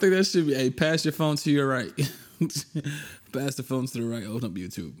yo, I think that should be. Hey, pass your phone to your right. Pass the phones to the right. Open up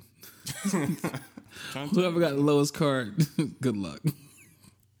YouTube. Whoever got the lowest card, good luck.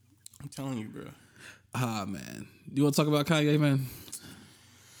 I'm telling you, bro. Ah man, you want to talk about Kanye, man?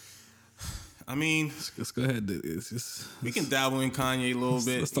 I mean, let's go ahead. We can dabble in Kanye a little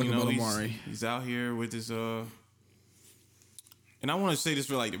bit. Let's talk about Amari. He's out here with his and I want to say this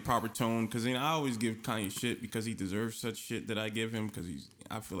for the proper tone, because I always give Kanye shit because he deserves such shit that I give him, because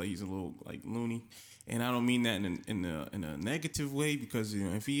I feel like he's a little loony, and I don't mean that in a negative way, because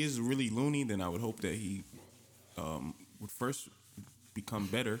if he is really loony, then I would hope that he would first become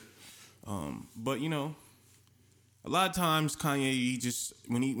better, but a lot of times Kanye, he just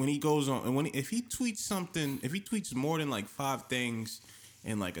when he goes on, and if he tweets more than 5 things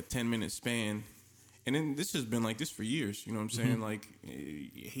in a 10-minute span, and then this has been like this for years, you know what I'm saying?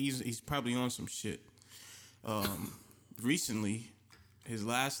 Mm-hmm. He's probably on some shit. Recently, his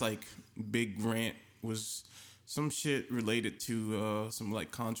last big rant was some shit related to some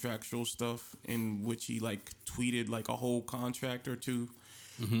contractual stuff, in which he tweeted a whole contract or two.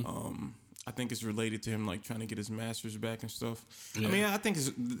 Mm-hmm. I think it's related to him trying to get his masters back and stuff. Yeah. I mean, I think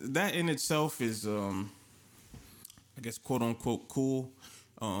that in itself is, I guess, quote unquote cool.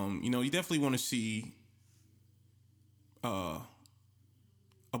 You definitely want to see a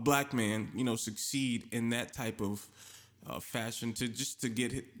black man, succeed in that type of fashion to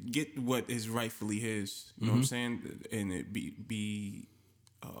get what is rightfully his. You know what I'm saying, and it be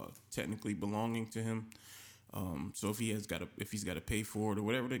technically belonging to him. So if he's got to pay for it, or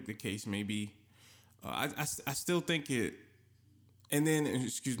whatever the case may be, I still think it. And then,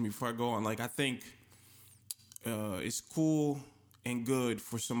 excuse me, before I go on, I think it's cool and good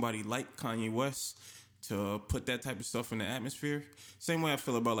for somebody like Kanye West to put that type of stuff in the atmosphere. Same way I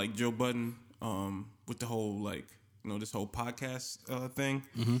feel about Joe Budden, with the whole this whole podcast thing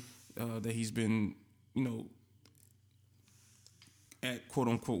that he's been at quote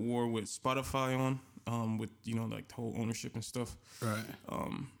unquote war with Spotify on. With the whole ownership and stuff, right?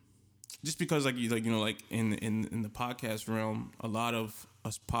 Just because in the podcast realm, a lot of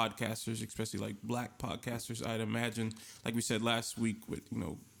us podcasters, especially black podcasters, I'd imagine, like we said last week, with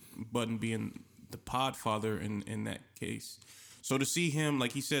Budden being the podfather in that case. So to see him,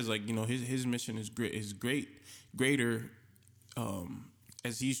 like he says, his mission is greater,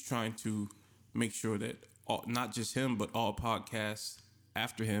 as he's trying to make sure that not just him but all podcasts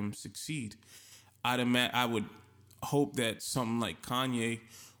after him succeed. I would hope that something like Kanye,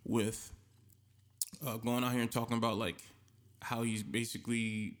 with going out here and talking about how he's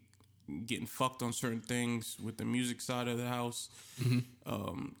basically getting fucked on certain things with the music side of the house,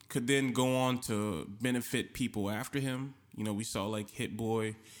 could then go on to benefit people after him. We saw Hit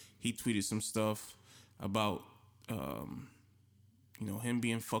Boy, he tweeted some stuff about him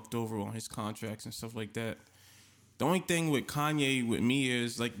being fucked over on his contracts and stuff like that. The only thing with Kanye with me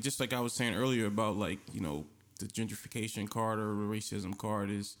is just like I was saying earlier about the gentrification card or the racism card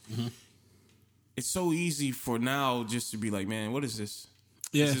is, it's so easy for now just to be man, what is this?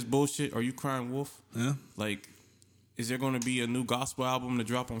 Yeah. Is this bullshit? Are you crying wolf? Yeah. Is there going to be a new gospel album to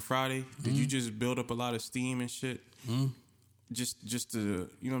drop on Friday? Did you just build up a lot of steam and shit? Just to,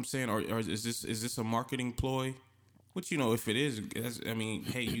 you know what I'm saying? Or is this a marketing ploy? Which, if it is, I mean,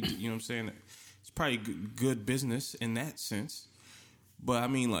 hey, you know what I'm saying? It's probably good business in that sense. But I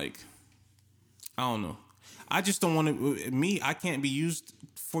mean, I don't know. I just don't want to, I can't be used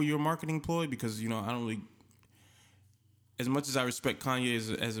for your marketing ploy, because, I don't really, as much as I respect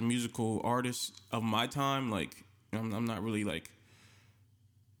Kanye as a musical artist of my time, I'm not really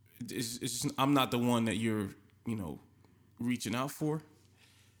it's just, I'm not the one that you're, reaching out for.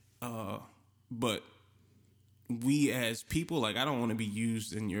 But we as people, I don't want to be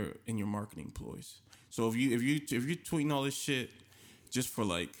used in your marketing ploys. So if you're tweeting all this shit just for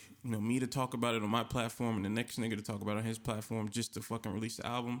me to talk about it on my platform and the next nigga to talk about it on his platform just to fucking release the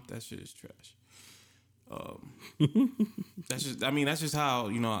album, that shit is trash. That's just how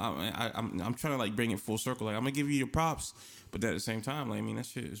I'm trying to bring it full circle. I'm gonna give you your props, but at the same time, that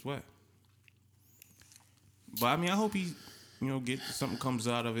shit is wet. But I hope he get something comes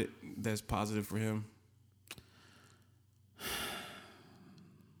out of it that's positive for him.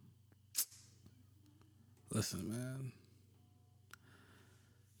 Listen, man.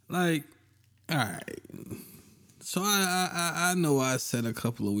 Like, all right. So I know I said a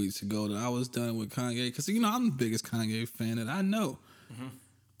couple of weeks ago that I was done with Kanye because I'm the biggest Kanye fan that I know,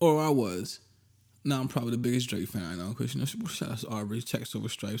 or I was. Now I'm probably the biggest Drake fan I know because shout out to Aubrey, Checks Over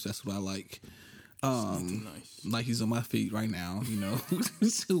Stripes. That's what I like. Nice. Like he's on my feet right now,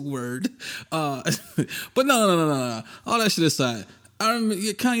 It's a word. But no. All that shit aside,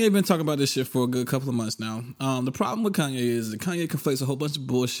 Kanye been talking about this shit for a good couple of months now. The problem with Kanye is that Kanye conflates a whole bunch of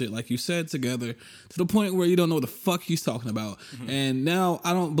bullshit, like you said, together to the point where you don't know what the fuck he's talking about. And now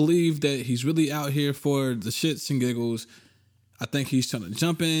I don't believe that he's really out here for the shits and giggles. I think he's trying to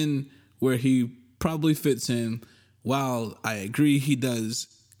jump in where he probably fits in. While I agree he does,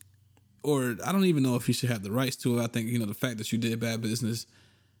 or I don't even know if he should have the rights to it. I think, the fact that you did bad business,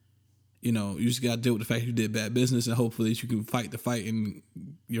 you just got to deal with the fact you did bad business, and hopefully that you can fight the fight, and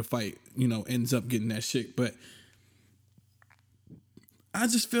your fight, ends up getting that shit. But I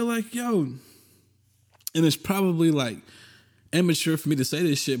just feel like, and it's probably like immature for me to say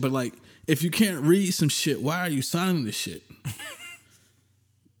this shit, but like, if you can't read some shit, why are you signing this shit?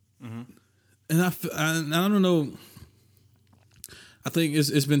 And I don't know. I think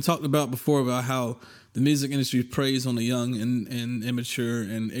it's been talked about before about how the music industry preys on the young and immature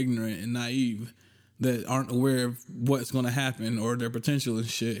and ignorant and naive that aren't aware of what's going to happen or their potential and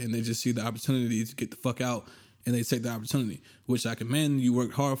shit, and they just see the opportunity to get the fuck out, and they take the opportunity, which I commend. You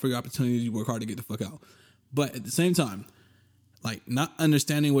work hard for your opportunity. You work hard to get the fuck out. But at the same time, like, not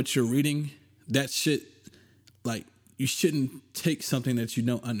understanding what you're reading, that shit, like, you shouldn't take something that you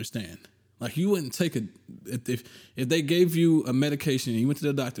don't understand. Like, you wouldn't take if they gave you a medication and you went to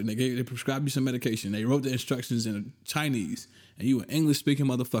the doctor and they prescribed you some medication, they wrote the instructions in Chinese, and you an English speaking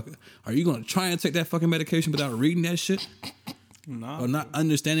motherfucker, are you gonna try and take that fucking medication without reading that shit? Nah. Or not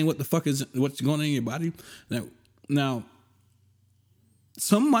understanding what the fuck is what's going on in your body? Now,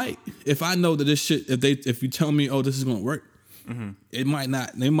 some might. If I know that this shit, if you tell me, oh, this is gonna work, they might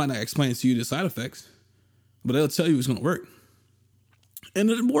not explain to you the side effects, but they'll tell you it's gonna work, and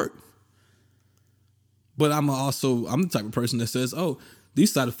it'll work. But I'm the type of person that says, oh,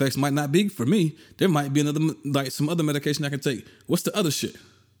 these side effects might not be for me. There might be some other medication I can take. What's the other shit?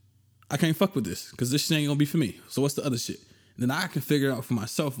 I can't fuck with this because this shit ain't gonna be for me. So what's the other shit? And then I can figure out for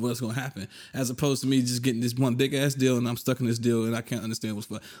myself what's gonna happen, as opposed to me just getting this one big ass deal and I'm stuck in this deal and I can't understand what's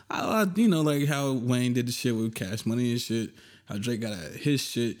what. Like how Wayne did the shit with Cash Money and shit. How Drake got at his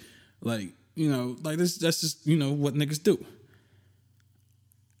shit. Like this. That's just what niggas do.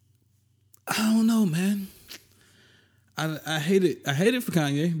 I don't know, man. I hate it. I hate it for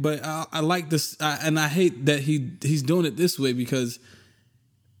Kanye, but I like this, and I hate that he's doing it this way because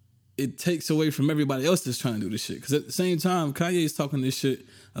it takes away from everybody else that's trying to do this shit. Because at the same time, Kanye is talking this shit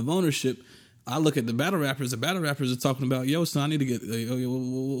of ownership. I look at the battle rappers. The battle rappers are talking about, yo, son, I need to get,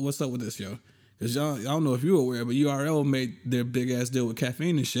 what's up with this, yo? Because y'all, I don't know if you're aware, but URL made their big ass deal with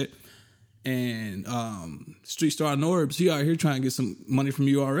Caffeine and shit. And Street Star Norbs, he out here trying to get some money from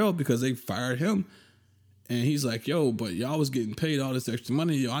URL because they fired him. And he's like, yo, but y'all was getting paid all this extra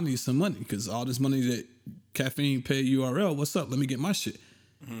money. Yo, I need some money because all this money that Caffeine paid URL, what's up? Let me get my shit.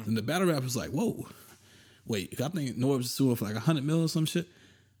 And the battle rapper's like, whoa, wait, I think Norbs is suing for like $100 million or some shit.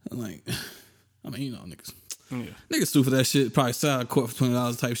 I'm like, niggas. Yeah. Niggas sue for that shit, probably side court for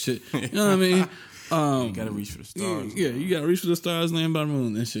 $20 type shit. You know what I mean? You gotta reach for the stars. Yeah, you gotta reach for the stars, land by the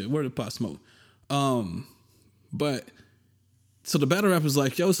moon and shit. Where the pot smoke? But so the battle rapper's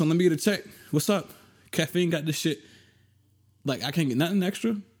like, yo, son, let me get a check. What's up? Caffeine got this shit. Like, I can't get nothing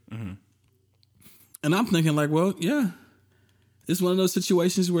extra. And I'm thinking like, well, yeah. It's one of those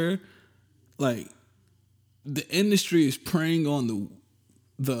situations where, like, the industry is preying on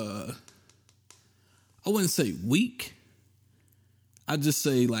the I wouldn't say weak. I'd just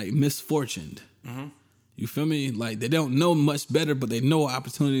say, like, misfortuned. You feel me? Like, they don't know much better, but they know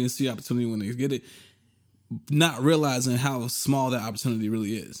opportunity and see opportunity when they get it, not realizing how small that opportunity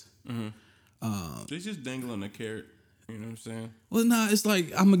really is. They're just dangling a carrot. You know what I'm saying? Well, nah, it's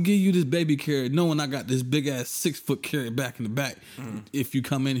like, I'm going to give you this baby carrot knowing I got this big-ass 6-foot carrot back in the back if you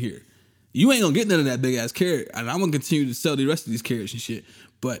come in here. You ain't going to get none of that big-ass carrot, and I'm going to continue to sell the rest of these carrots and shit,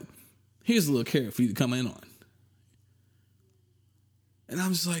 but here's a little carrot for you to come in on. And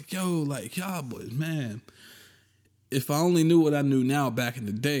I'm just like, yo, like, y'all boys, man, if I only knew what I knew now back in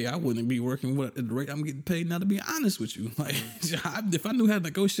the day, I wouldn't be working at the rate I'm getting paid now, to be honest with you. Like, if I knew how to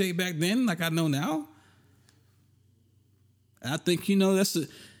negotiate back then like I know now, I think,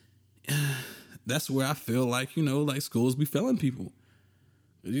 that's where I feel like, like schools be failing people.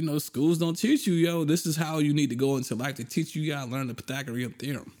 Schools don't teach you, yo, this is how you need to go into life. They teach you, gotta learn the Pythagorean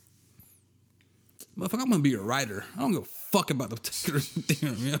theorem. Motherfucker, I'm gonna be a writer. I don't give a fuck about the Pythagorean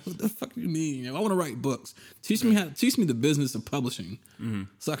theorem. You know? What the fuck you need? You know? I want to write books. Teach me the business of publishing,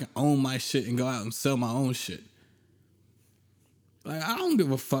 so I can own my shit and go out and sell my own shit. Like, I don't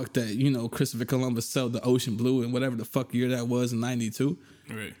give a fuck that, you know, Christopher Columbus sailed the ocean blue in whatever the fuck year that was in 92.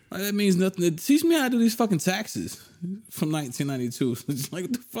 Right. Like, that means nothing. Teach me how to do these fucking taxes from 1992. Like,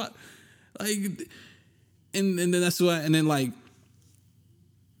 what the fuck? Like, and then that's why, and then, like,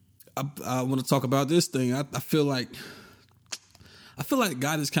 I want to talk about this thing. I feel like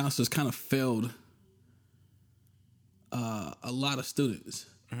guidance counselors kind of failed a lot of students.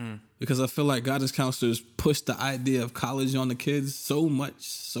 Because I feel like guidance counselors push the idea of college on the kids so much,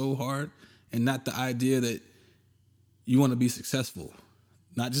 so hard, and not the idea that you want to be successful.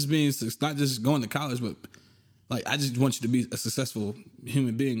 Not just going to college, but like, I just want you to be a successful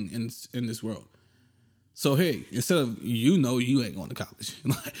human being in this world. So hey, instead of you ain't going to college.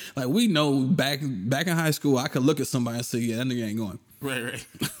 like we know back in high school, I could look at somebody and say, yeah, that nigga ain't going. Right.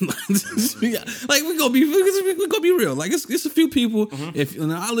 Yeah. Like we gonna be real. Like it's a few people. If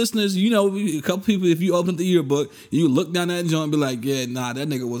our listeners, you know, a couple people. If you open the yearbook, you look down that joint and be like, yeah, nah, that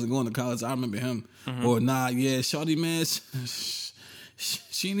nigga wasn't going to college. I remember him. Or nah, yeah, shawty man,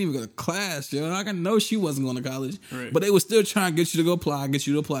 she didn't even go to class. Yo, I know she wasn't going to college, right. But they was still trying to get you to go apply, get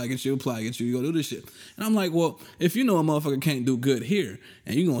you to apply, get you to apply, get you to go do this shit. And I'm like, well, if you know a motherfucker can't do good here,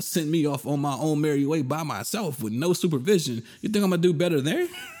 and you gonna send me off on my own merry way by myself with no supervision, you think I'm gonna do better there?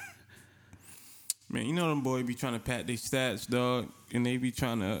 Man, you know them boys be trying to pat their stats, dog, and they be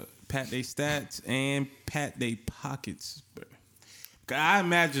trying to pat their stats and pat their pockets. Bro. I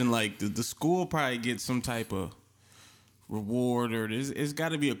imagine like the school probably gets some type of reward, or it's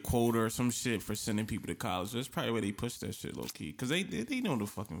got to be a quota or some shit for sending people to college. That's probably where they push that shit low key, because they know the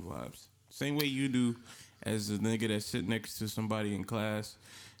fucking vibes. Same way you do as a nigga that sit next to somebody in class.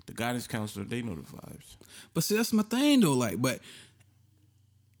 The guidance counselor, they know the vibes. But see, that's my thing though. Like, but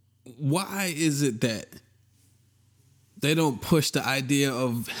why is it that they don't push the idea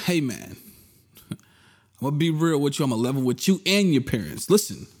of, hey man, I'm gonna be real with you. I'm gonna level with you and your parents.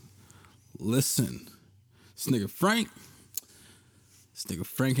 Listen. This nigga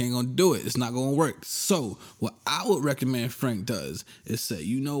Frank ain't gonna do it. It's not gonna work. So what I would recommend Frank does is say,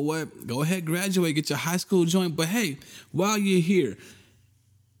 you know what? Go ahead, graduate, get your high school joint. But hey, while you're here,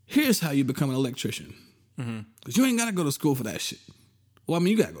 here's how you become an electrician. Because you ain't gotta go to school for that shit. Well, I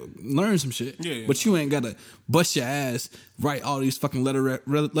mean, you gotta go learn some shit. Yeah. But you ain't gotta bust your ass, write all these fucking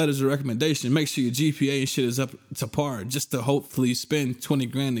letters of recommendation, make sure your GPA and shit is up to par just to hopefully spend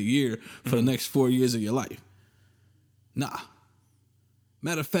 $20,000 a year for the next 4 years of your life. Nah.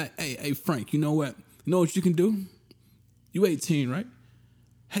 Matter of fact, hey Frank, you know what? You know what you can do? You 18, right?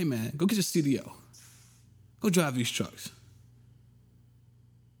 Hey man, go get your CDL. Go drive these trucks.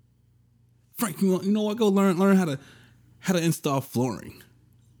 Frank, you know what? Go learn how to install flooring.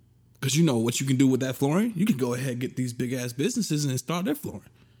 Because you know what you can do with that flooring? You can go ahead and get these big ass businesses and install their flooring.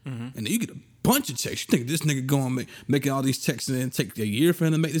 And then you get a bunch of checks. You think this nigga going making all these checks and then take a year for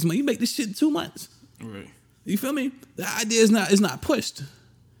him to make this money? You make this shit in 2 months. Right. You feel me? The idea is not pushed.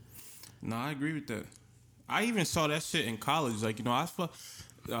 No, I agree with that. I even saw that shit in college. Like, you know, I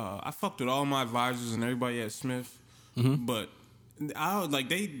fucked with all my advisors and everybody at Smith, but I like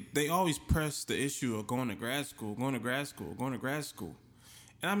they always press the issue of going to grad school. And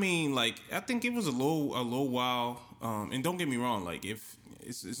I mean, like, I think it was a low while. And don't get me wrong, like, if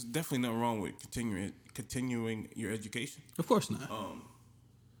it's definitely nothing wrong with continuing your education. Of course not.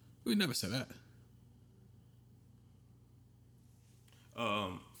 We never said that.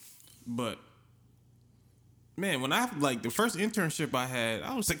 But man, when the first internship I had,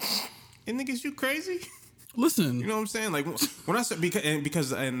 I was like, "And niggas, you crazy?" Listen, you know what I'm saying? Like when I said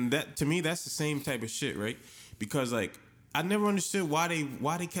because that to me that's the same type of shit, right? Because like I never understood why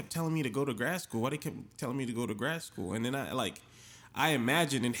they kept telling me to go to grad school. Why they kept telling me to go to grad school, and then I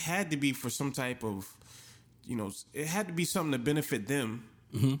imagined it had to be for some type of, you know, it had to be something to benefit them.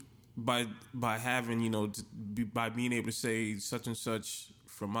 By having, you know, by being able to say such and such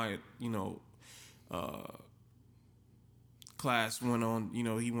from my, you know, class went on, you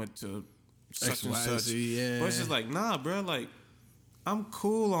know, he went to such and such. Yeah. But it's just like, nah, bro, like, I'm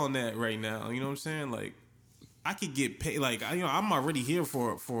cool on that right now. You know what I'm saying? Like, I could get paid. Like, you know, I'm already here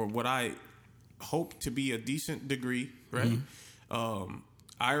for what I hope to be a decent degree, right?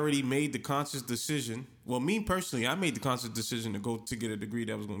 I already made the conscious decision. Well, me personally, I made the conscious decision to get a degree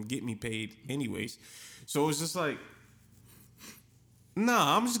that was going to get me paid anyways. So it's just like,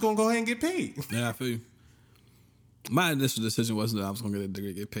 nah, I'm just going to go ahead and get paid. Yeah, I feel you. My initial decision wasn't that I was going to get a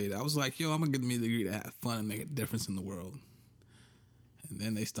degree to get paid. I was like, yo, I'm going to get me a degree to have fun and make a difference in the world. And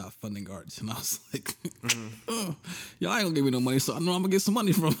then they stopped funding arts, and I was like, oh, y'all ain't gonna give me no money, so I know I'm gonna get some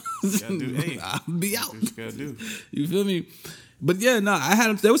money from. I'll be out. What you gotta do. You feel me? But yeah, no,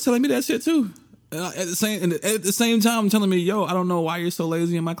 they was telling me that shit too. At the same time, telling me, yo, I don't know why you're so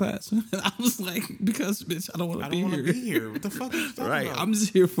lazy in my class. And I was like, because bitch, I don't want to be here. What the fuck are you talking right. about? I'm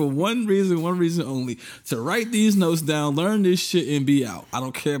just here for one reason only: to write these notes down, learn this shit, and be out. I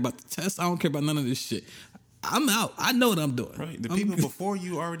don't care about the test. I don't care about none of this shit. I'm out. I know what I'm doing. Right. The people before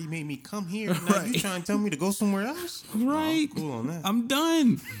you already made me come here. Now you trying to tell me to go somewhere else? Right. Oh, cool on that. I'm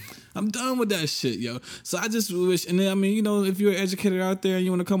done. I'm done with that shit, yo. So I just wish, and then, I mean, you know, if you're an educator out there and you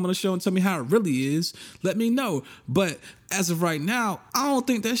want to come on the show and tell me how it really is, let me know. But as of right now, I don't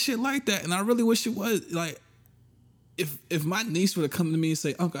think that shit like that. And I really wish it was. Like, if my niece would have come to me and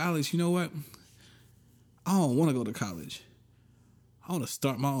say, Uncle Alex, you know what? I don't want to go to college. I want to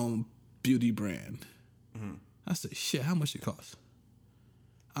start my own beauty brand. I said, shit, how much it costs?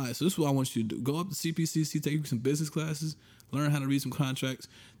 All right, so this is what I want you to do. Go up to CPCC, take some business classes, learn how to read some contracts.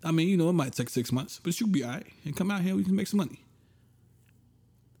 I mean, you know, it might take 6 months, but you'll be all right. And come out here, we can make some money.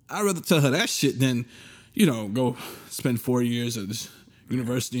 I'd rather tell her that shit than, you know, go spend 4 years at this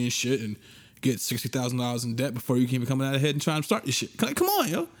university and shit and get $60,000 in debt before you can even come out ahead and try and start this shit. Come on,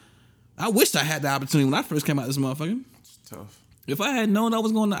 yo. I wished I had the opportunity when I first came out this motherfucker. It's tough. If I had known I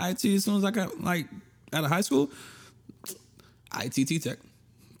was going to IT as soon as I got, like, out of high school, ITT Tech.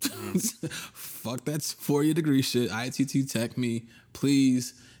 Fuck that 4-year degree shit. ITT Tech me,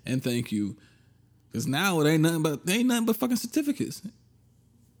 please and thank you. Because now it ain't nothing but fucking certificates.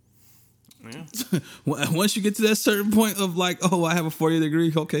 Yeah. Once you get to that certain point of like, oh, I have a 4-year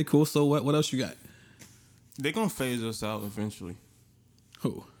degree. Okay, cool. So what else you got? They're gonna phase us out eventually.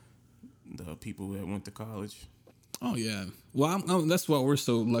 Who? The people that went to college. Oh yeah. Well, that's why we're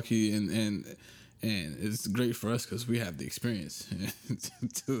so lucky and it's great for us because we have the experience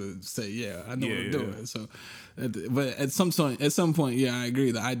to say, yeah, I know what I'm doing. So, but at some point, yeah, I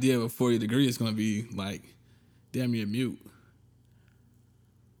agree. The idea of a 4-year degree is going to be like damn near mute,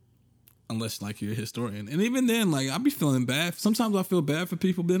 unless like you're a historian. And even then, like I be feeling bad. Sometimes I feel bad for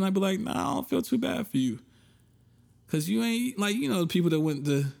people, but then I be like, nah, I don't feel too bad for you, because you ain't like, you know, the people that went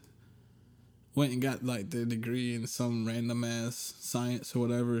and got like their degree in some random ass science or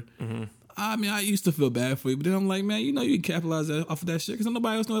whatever. Mm-hmm. I mean, I used to feel bad for you, but then I'm like, man, you know, you can capitalize off of that shit because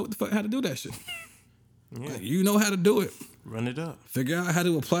nobody else know what the fuck how to do that shit. Yeah. Like, you know how to do it. Run it up. Figure out how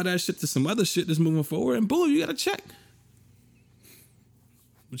to apply that shit to some other shit that's moving forward, and boom, you got a check.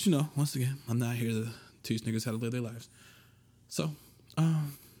 But you know, once again, I'm not here to teach niggas how to live their lives. So,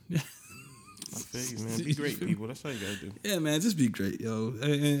 yeah. I feel you, man. Be great, people. That's all you gotta do. Yeah, man. Just be great, yo,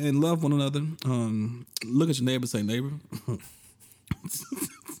 and love one another. Look at your neighbor, say neighbor.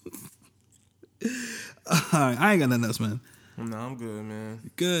 I ain't got nothing else, man. No, I'm good,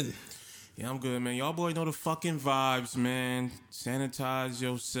 man. Good. Yeah, I'm good, man. Y'all boys know the fucking vibes, man. Sanitize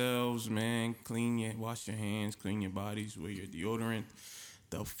yourselves, man. Wash your hands, clean your bodies, wear your deodorant.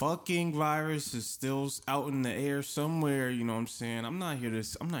 The fucking virus is still out in the air somewhere, you know what I'm saying? I'm not here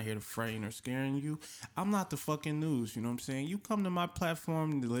to frighten or scaring you. I'm not the fucking news, you know what I'm saying? You come to my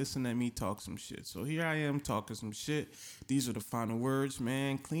platform to listen at me talk some shit. So here I am talking some shit. These are the final words,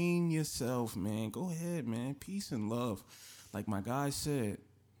 man. Clean yourself, man. Go ahead, man. Peace and love. Like my guy said,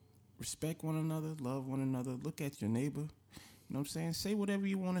 respect one another, love one another, look at your neighbor. You know what I'm saying? Say whatever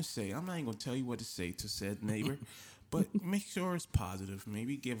you want to say. I'm not even going to tell you what to say to said neighbor. But make sure it's positive.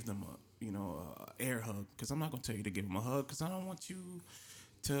 Maybe give them a air hug. Because I'm not going to tell you to give them a hug. Because I don't want you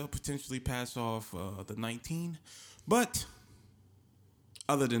to potentially pass off the 19. But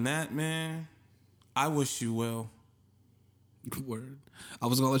other than that, man, I wish you well. Word. I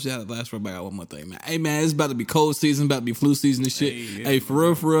was going to let you have the last word, but I got one more thing, man. Hey, man, it's about to be cold season. About to be flu season and shit. Hey,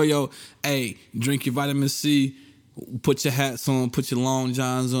 for real, yo. Hey, drink your vitamin C. Put your hats on. Put your long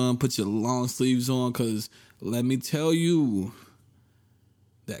johns on. Put your long sleeves on. Because let me tell you,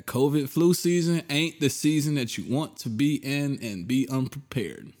 that COVID flu season ain't the season that you want to be in and be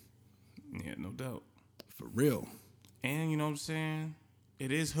unprepared. Yeah, no doubt. For real. And you know what I'm saying?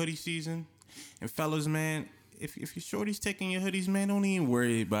 It is hoodie season. And fellas, man, if your shorty's taking your hoodies, man, don't even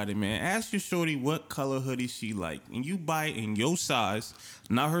worry about it, man. Ask your shorty what color hoodie she like. And you buy it in your size,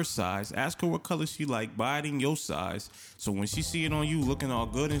 not her size. Ask her what color she like. Buy it in your size. So when she see it on you looking all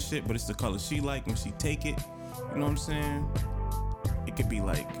good and shit, but it's the color she like, when she take it, you know what I'm saying? It could be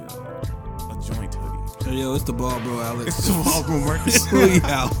like a joint hoodie. Hey, yo, it's the ball, bro, Alex. It's the ball, bro, Marcus. We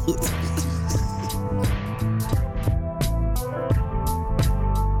out.